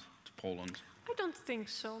expand to Poland? I don't think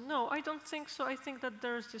so. No, I don't think so. I think that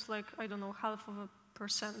there's this, like, I don't know,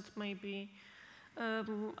 0.5% maybe.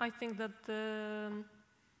 I think that the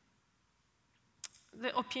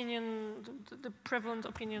opinion, the prevalent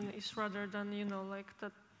opinion is rather than, you know, like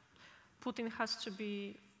that Putin has to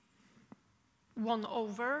be won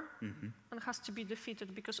over and has to be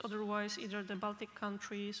defeated, because otherwise either the Baltic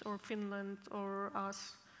countries or Finland or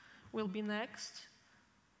us will be next.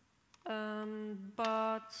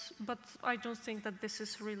 But I don't think that this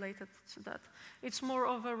is related to that. It's more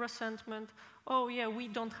of a resentment. Oh yeah, we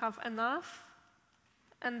don't have enough,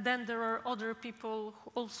 and then there are other people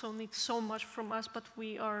who also need so much from us, but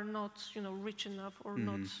we are not, you know, rich enough or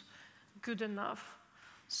not good enough.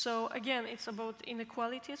 So again, it's about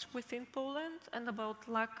inequalities within Poland and about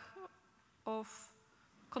lack of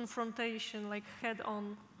confrontation, like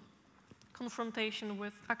head-on confrontation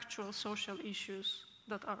with actual social issues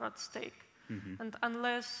that are at stake. And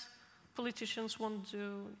unless politicians want to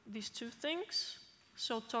do these two things,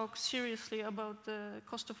 so talk seriously about the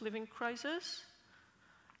cost of living crisis,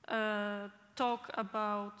 talk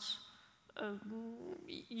about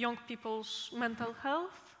young people's mental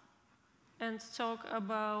health, and talk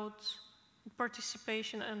about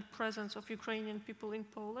participation and presence of Ukrainian people in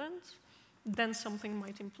Poland, then something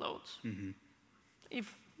might implode.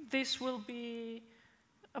 If this will be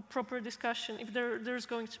a proper discussion, if there's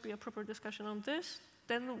going to be a proper discussion on this,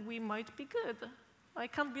 then we might be good. I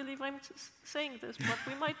can't believe I'm saying this, but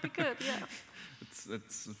we might be good, yeah. It's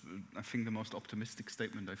I think, the most optimistic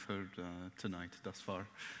statement I've heard tonight thus far.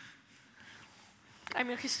 I'm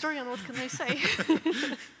a historian, what can I say?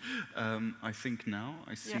 I think now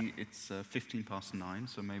I see it's 9:15,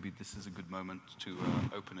 so maybe this is a good moment to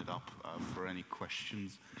open it up for any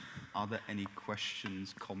questions. Are there any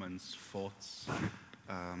questions, comments, thoughts?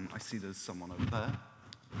 I see there's someone over there.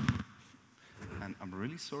 And I'm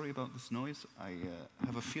really sorry about this noise. I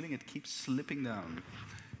have a feeling it keeps slipping down.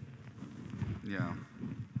 Yeah.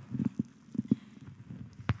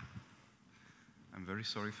 I'm very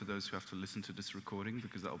sorry for those who have to listen to this recording,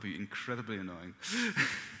 because that will be incredibly annoying.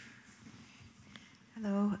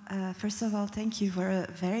 Hello. First of all, thank you for a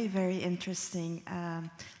very, very interesting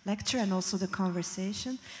lecture and also the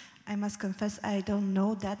conversation. I must confess I don't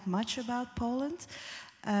know that much about Poland,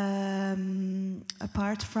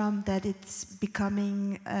 apart from that it's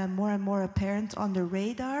becoming more and more apparent on the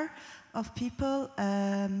radar of people.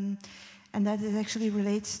 And that it actually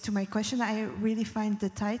relates to my question. I really find the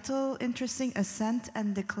title interesting, Ascent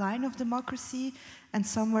and Decline of Democracy. And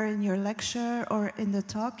somewhere in your lecture or in the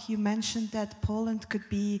talk, you mentioned that Poland could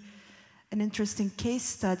be an interesting case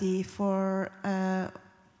study for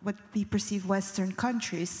what we perceive Western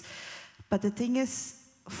countries. But the thing is,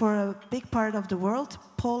 for a big part of the world,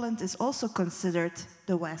 Poland is also considered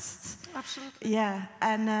the West. Absolutely. Yeah,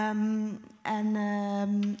 and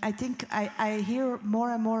I think I hear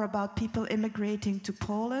more and more about people immigrating to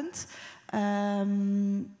Poland,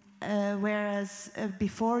 whereas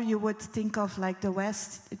before you would think of like the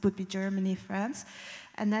West, it would be Germany, France.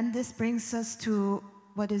 And then this brings us to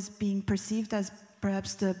what is being perceived as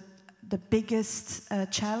perhaps the biggest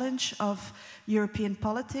challenge of European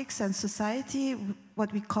politics and society,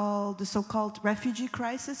 what we call the so-called refugee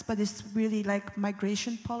crisis, but it's really like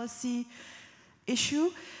migration policy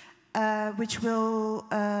issue, which will,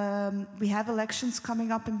 we have elections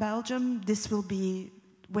coming up in Belgium. This will be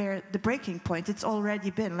where the breaking point, it's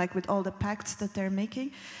already been, like with all the pacts that they're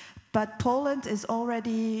making. But Poland is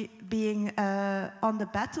already being on the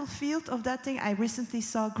battlefield of that thing. I recently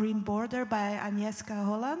saw Green Border by Agnieszka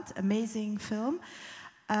Holland, amazing film.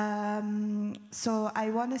 So I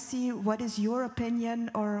want to see what is your opinion,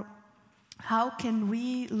 or how can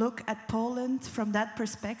we look at Poland from that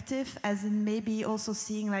perspective, as in maybe also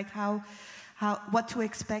seeing like what to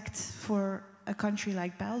expect for a country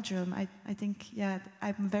like Belgium. I think, yeah,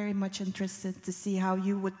 I'm very much interested to see how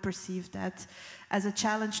you would perceive that as a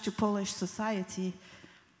challenge to Polish society.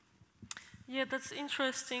 Yeah, that's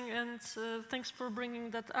interesting, and thanks for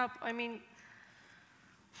bringing that up. I mean,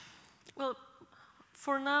 well,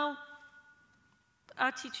 for now, the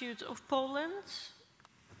attitude of Poland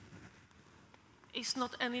is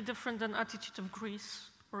not any different than attitude of Greece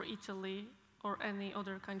or Italy or any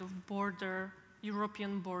other kind of border,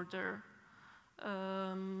 European border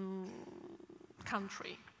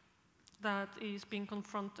country that is being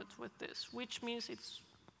confronted with this, which means it's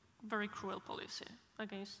very cruel policy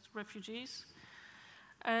against refugees.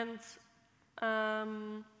 And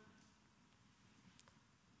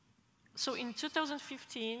so in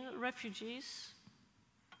 2015, refugees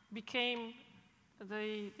became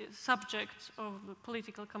the subject of the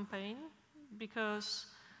political campaign, because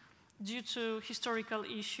due to historical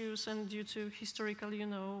issues and due to historical,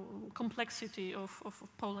 complexity of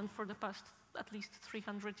Poland for the past at least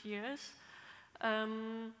 300 years,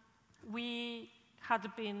 we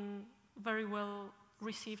had been very well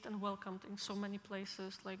received and welcomed in so many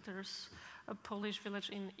places. Like there's a Polish village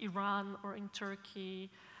in Iran or in Turkey.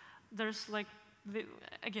 There's like,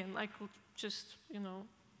 again, I could just,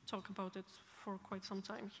 talk about it for quite some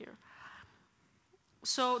time here.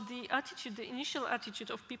 So the initial attitude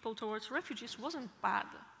of people towards refugees wasn't bad.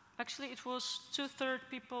 Actually, it was 2/3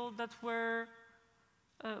 people that were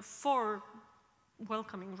for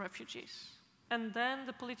welcoming refugees. And then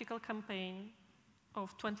the political campaign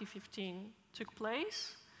of 2015 took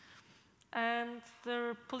place, and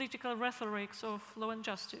the political rhetorics of law and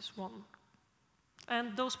justice won.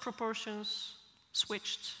 And those proportions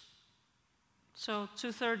switched. So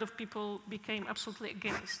 2/3 of people became absolutely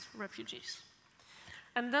against refugees.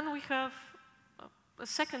 And then we have a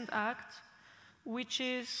second act, which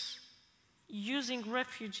is using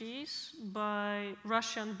refugees by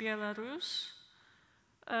Russia and Belarus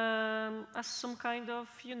as some kind of,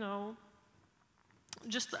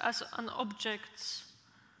 just as an object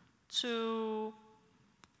to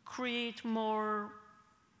create more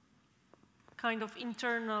kind of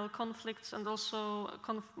internal conflicts, and also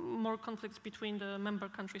more conflicts between the member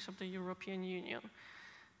countries of the European Union.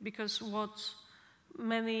 Because what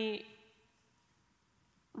many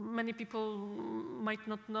people might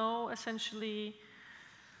not know, essentially,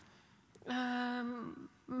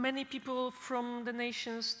 many people from the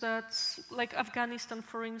nations that, like Afghanistan,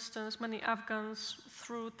 for instance, many Afghans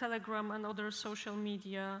through Telegram and other social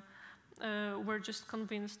media were just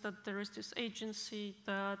convinced that there is this agency,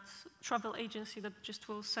 travel agency that just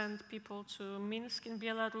will send people to Minsk in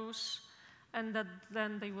Belarus, and that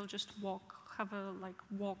then they will just have a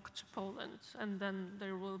walk to Poland, and then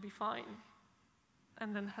they will be fine.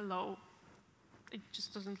 And then hello, it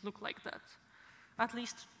just doesn't look like that. At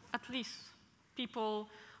least people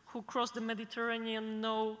who cross the Mediterranean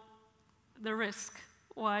know the risk.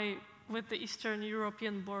 Why, with the Eastern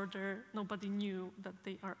European border, nobody knew that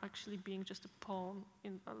they are actually being just a pawn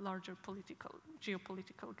in a larger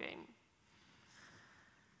geopolitical game.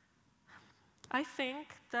 I think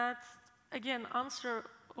that, again, answer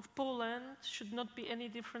of Poland should not be any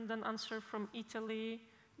different than answer from Italy,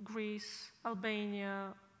 Greece,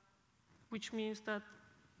 Albania, which means that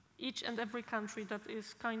each and every country that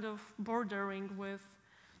is kind of bordering with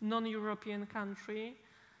non-European country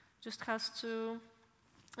just has to,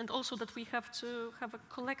 and also that we have to have a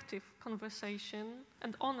collective conversation,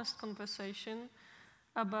 and honest conversation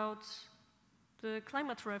about the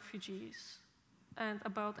climate refugees and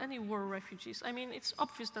about any war refugees. I mean, it's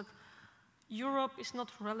obvious that Europe is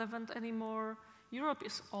not relevant anymore. Europe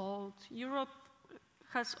is old. Europe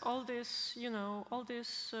has all this,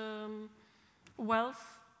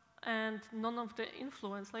 wealth and none of the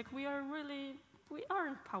influence. Like, we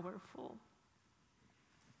aren't powerful.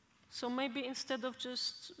 So maybe instead of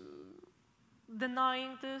just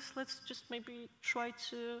denying this, let's just maybe try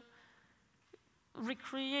to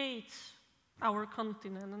recreate our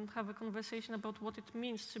continent and have a conversation about what it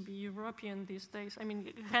means to be European these days. I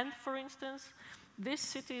mean, Ghent, for instance, this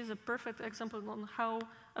city is a perfect example on how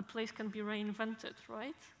a place can be reinvented,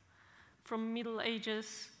 right? From Middle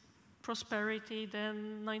Ages prosperity,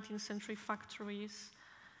 then 19th century factories.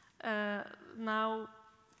 Now,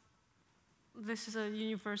 this is a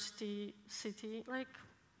university city. Like,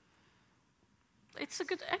 it's a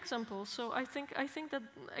good example. So I think that,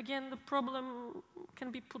 again, the problem can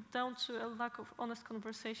be put down to a lack of honest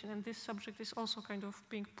conversation, and this subject is also kind of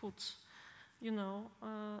being put,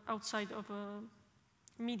 outside of a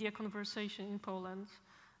media conversation in Poland.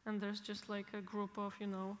 And there's just like a group of,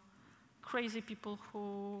 crazy people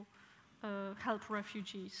who help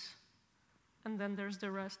refugees. And then there's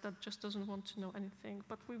the rest that just doesn't want to know anything.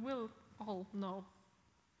 But we will all know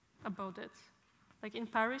about it. Like in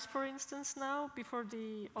Paris, for instance, now, before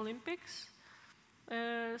the Olympics,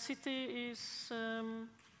 city is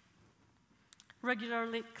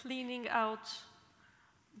regularly cleaning out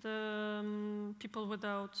the people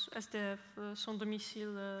without SDF, sans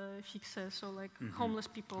domicile fixe, so like homeless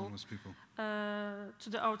people, to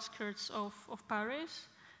the outskirts of Paris.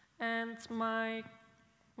 And my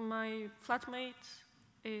flatmate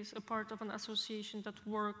is a part of an association that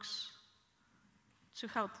works to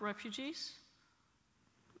help refugees.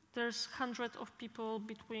 There's hundreds of people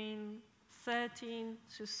between 13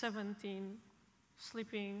 to 17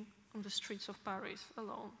 sleeping on the streets of Paris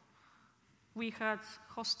alone. We had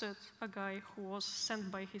hosted a guy who was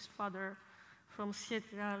sent by his father from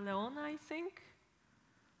Sierra Leone, I think,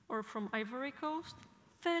 or from Ivory Coast,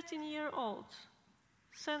 13-year-old,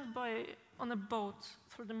 sent on a boat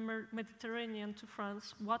through the Mediterranean to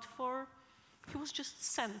France. What for? He was just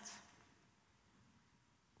sent.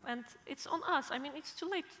 And it's on us. I mean, it's too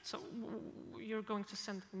late, so you're going to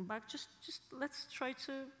send him back. Just let's try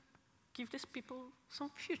to give these people some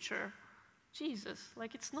future. Jesus,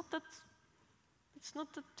 like it's not that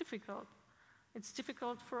difficult. It's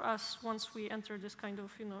difficult for us once we enter this kind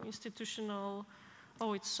of, institutional,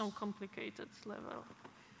 it's so complicated level.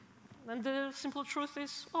 And the simple truth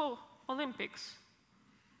is, Olympics.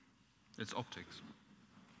 It's optics.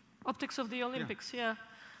 Optics of the Olympics, yeah.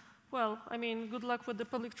 Well, I mean, good luck with the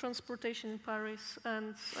public transportation in Paris.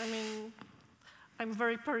 And I mean, I'm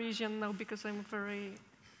very Parisian now because I'm very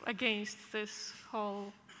against this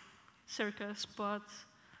whole circus, but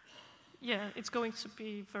yeah, it's going to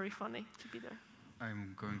be very funny to be there.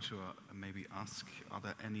 I'm going to maybe ask, are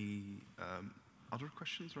there any other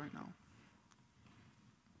questions right now?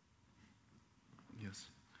 Yes.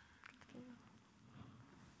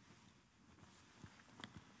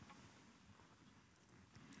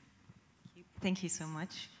 Thank you so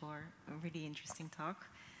much for a really interesting talk.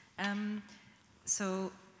 I'm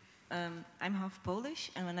half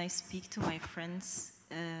Polish, and when I speak to my friends,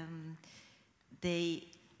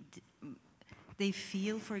 they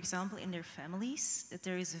feel, for example, in their families, that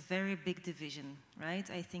there is a very big division, right?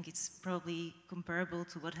 I think it's probably comparable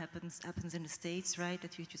to what happens in the States, right?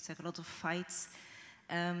 That you just have a lot of fights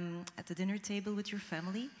at the dinner table with your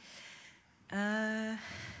family.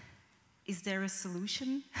 is there a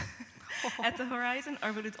solution at the horizon, or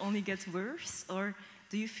will it only get worse? Or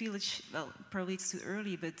do you feel it, well, probably it's too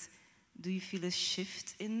early, but do you feel a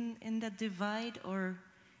shift in that divide, or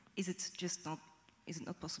is it just not, is it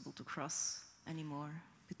not possible to cross anymore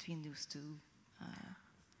between those two?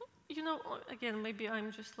 You know, again, maybe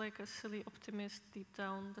I'm just like a silly optimist deep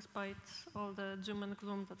down, despite all the doom and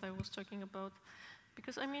gloom that I was talking about.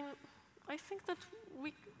 Because, I mean, I think that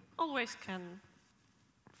we always can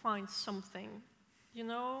find something, you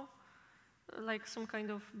know, like some kind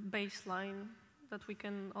of baseline that we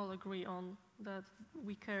can all agree on, that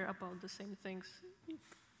we care about the same things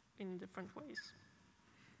in different ways.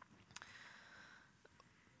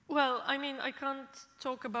 Well, I mean, I can't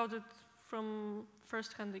talk about it from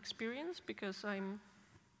first-hand experience because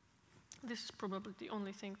this is probably the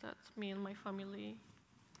only thing that me and my family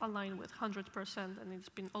align with 100%, and it's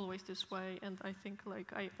been always this way, and I think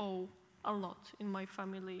like I owe a lot in my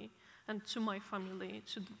family and to my family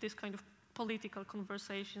to this kind of political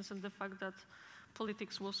conversations and the fact that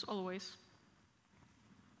politics was always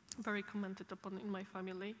very commented upon in my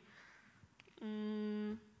family.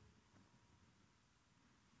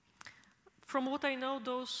 From what I know,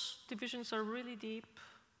 those divisions are really deep,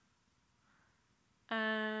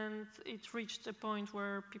 and it reached a point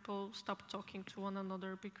where people stopped talking to one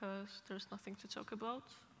another because there's nothing to talk about.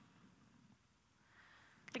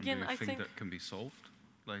 Again, do you I think think that can be solved?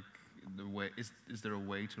 Like, is there a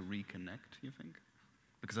way to reconnect, you think?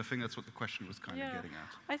 Because I think that's what the question was kind of getting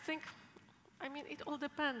at. I mean, it all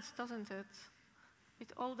depends, doesn't it?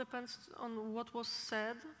 It all depends on what was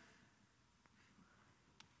said,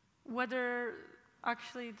 whether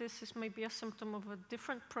actually this is maybe a symptom of a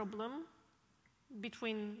different problem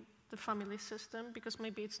between the family system, because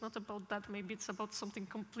maybe it's not about that, maybe it's about something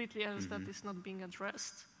completely else that is not being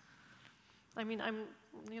addressed. I mean, I'm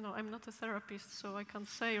not a therapist, so I can't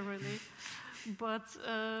say really, but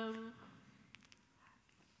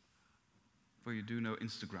well, you do know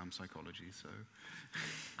Instagram psychology, so.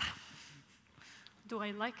 Do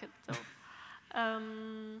I like it though?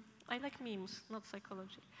 I like memes, not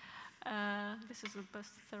psychology. This is the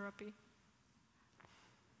best therapy.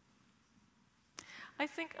 I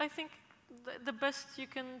think the best you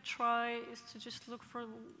can try is to just look for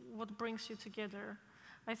what brings you together.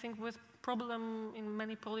 I think with problem in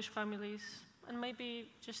many Polish families, and maybe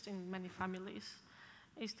just in many families,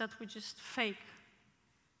 is that we just fake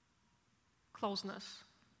closeness.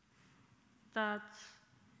 That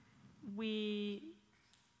we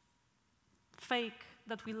fake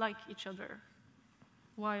that we like each other,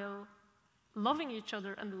 while loving each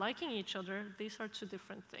other and liking each other, these are two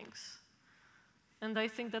different things. And I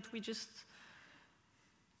think that we just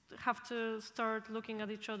have to start looking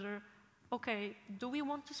at each other. Okay, do we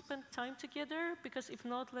want to spend time together? Because if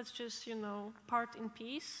not, let's just, part in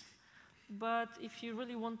peace. But if you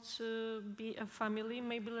really want to be a family,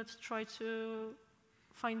 maybe let's try to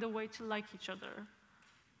find a way to like each other.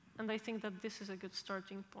 And I think that this is a good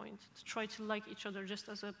starting point, to try to like each other just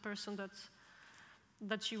as a person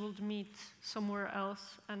that you would meet somewhere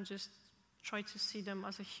else, and just try to see them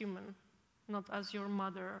as a human, not as your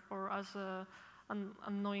mother or as an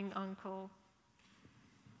annoying uncle.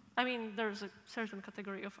 I mean, there's a certain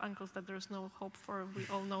category of uncles that there's no hope for. We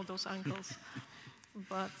all know those uncles.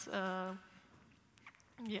 But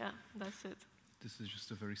yeah, that's it. This is just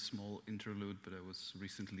a very small interlude, but I was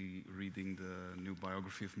recently reading the new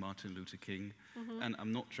biography of Martin Luther King. And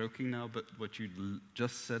I'm not joking now, but what you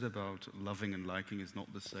just said about loving and liking is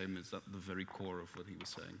not the same as at the very core of what he was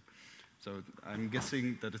saying. So I'm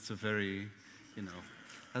guessing that it's a very,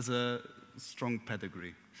 has a strong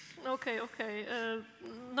pedigree. Okay.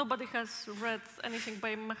 Nobody has read anything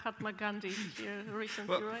by Mahatma Gandhi here recently,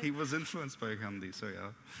 well, right? He was influenced by Gandhi, so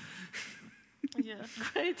yeah. Yeah,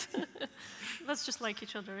 great. Let's just like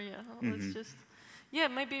each other, yeah. Let's just... Yeah,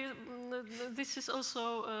 maybe this is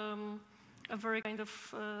also a very kind of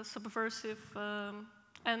subversive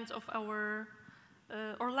end of our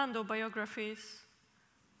Orlando biographies,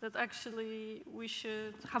 that actually we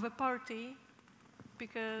should have a party,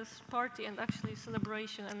 because party and actually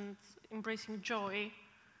celebration and embracing joy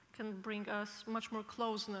can bring us much more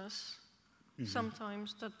closeness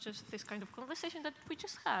sometimes than just this kind of conversation that we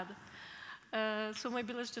just had. So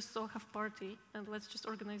maybe let's just all have party, and let's just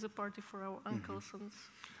organize a party for our uncles and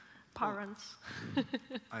parents. Well,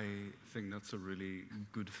 I think that's a really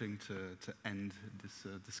good thing to end this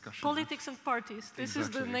discussion. Politics and parties. This is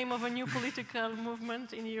the name of a new political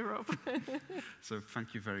movement in Europe. So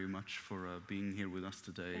thank you very much for being here with us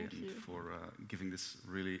today, for giving this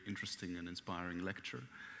really interesting and inspiring lecture.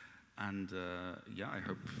 And yeah, I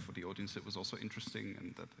hope for the audience it was also interesting,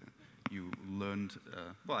 and that you learned,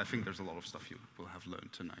 well, I think there's a lot of stuff you will have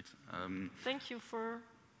learned tonight. Thank you for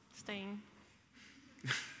staying.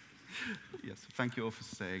 Yes, thank you all for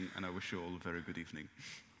staying, and I wish you all a very good evening.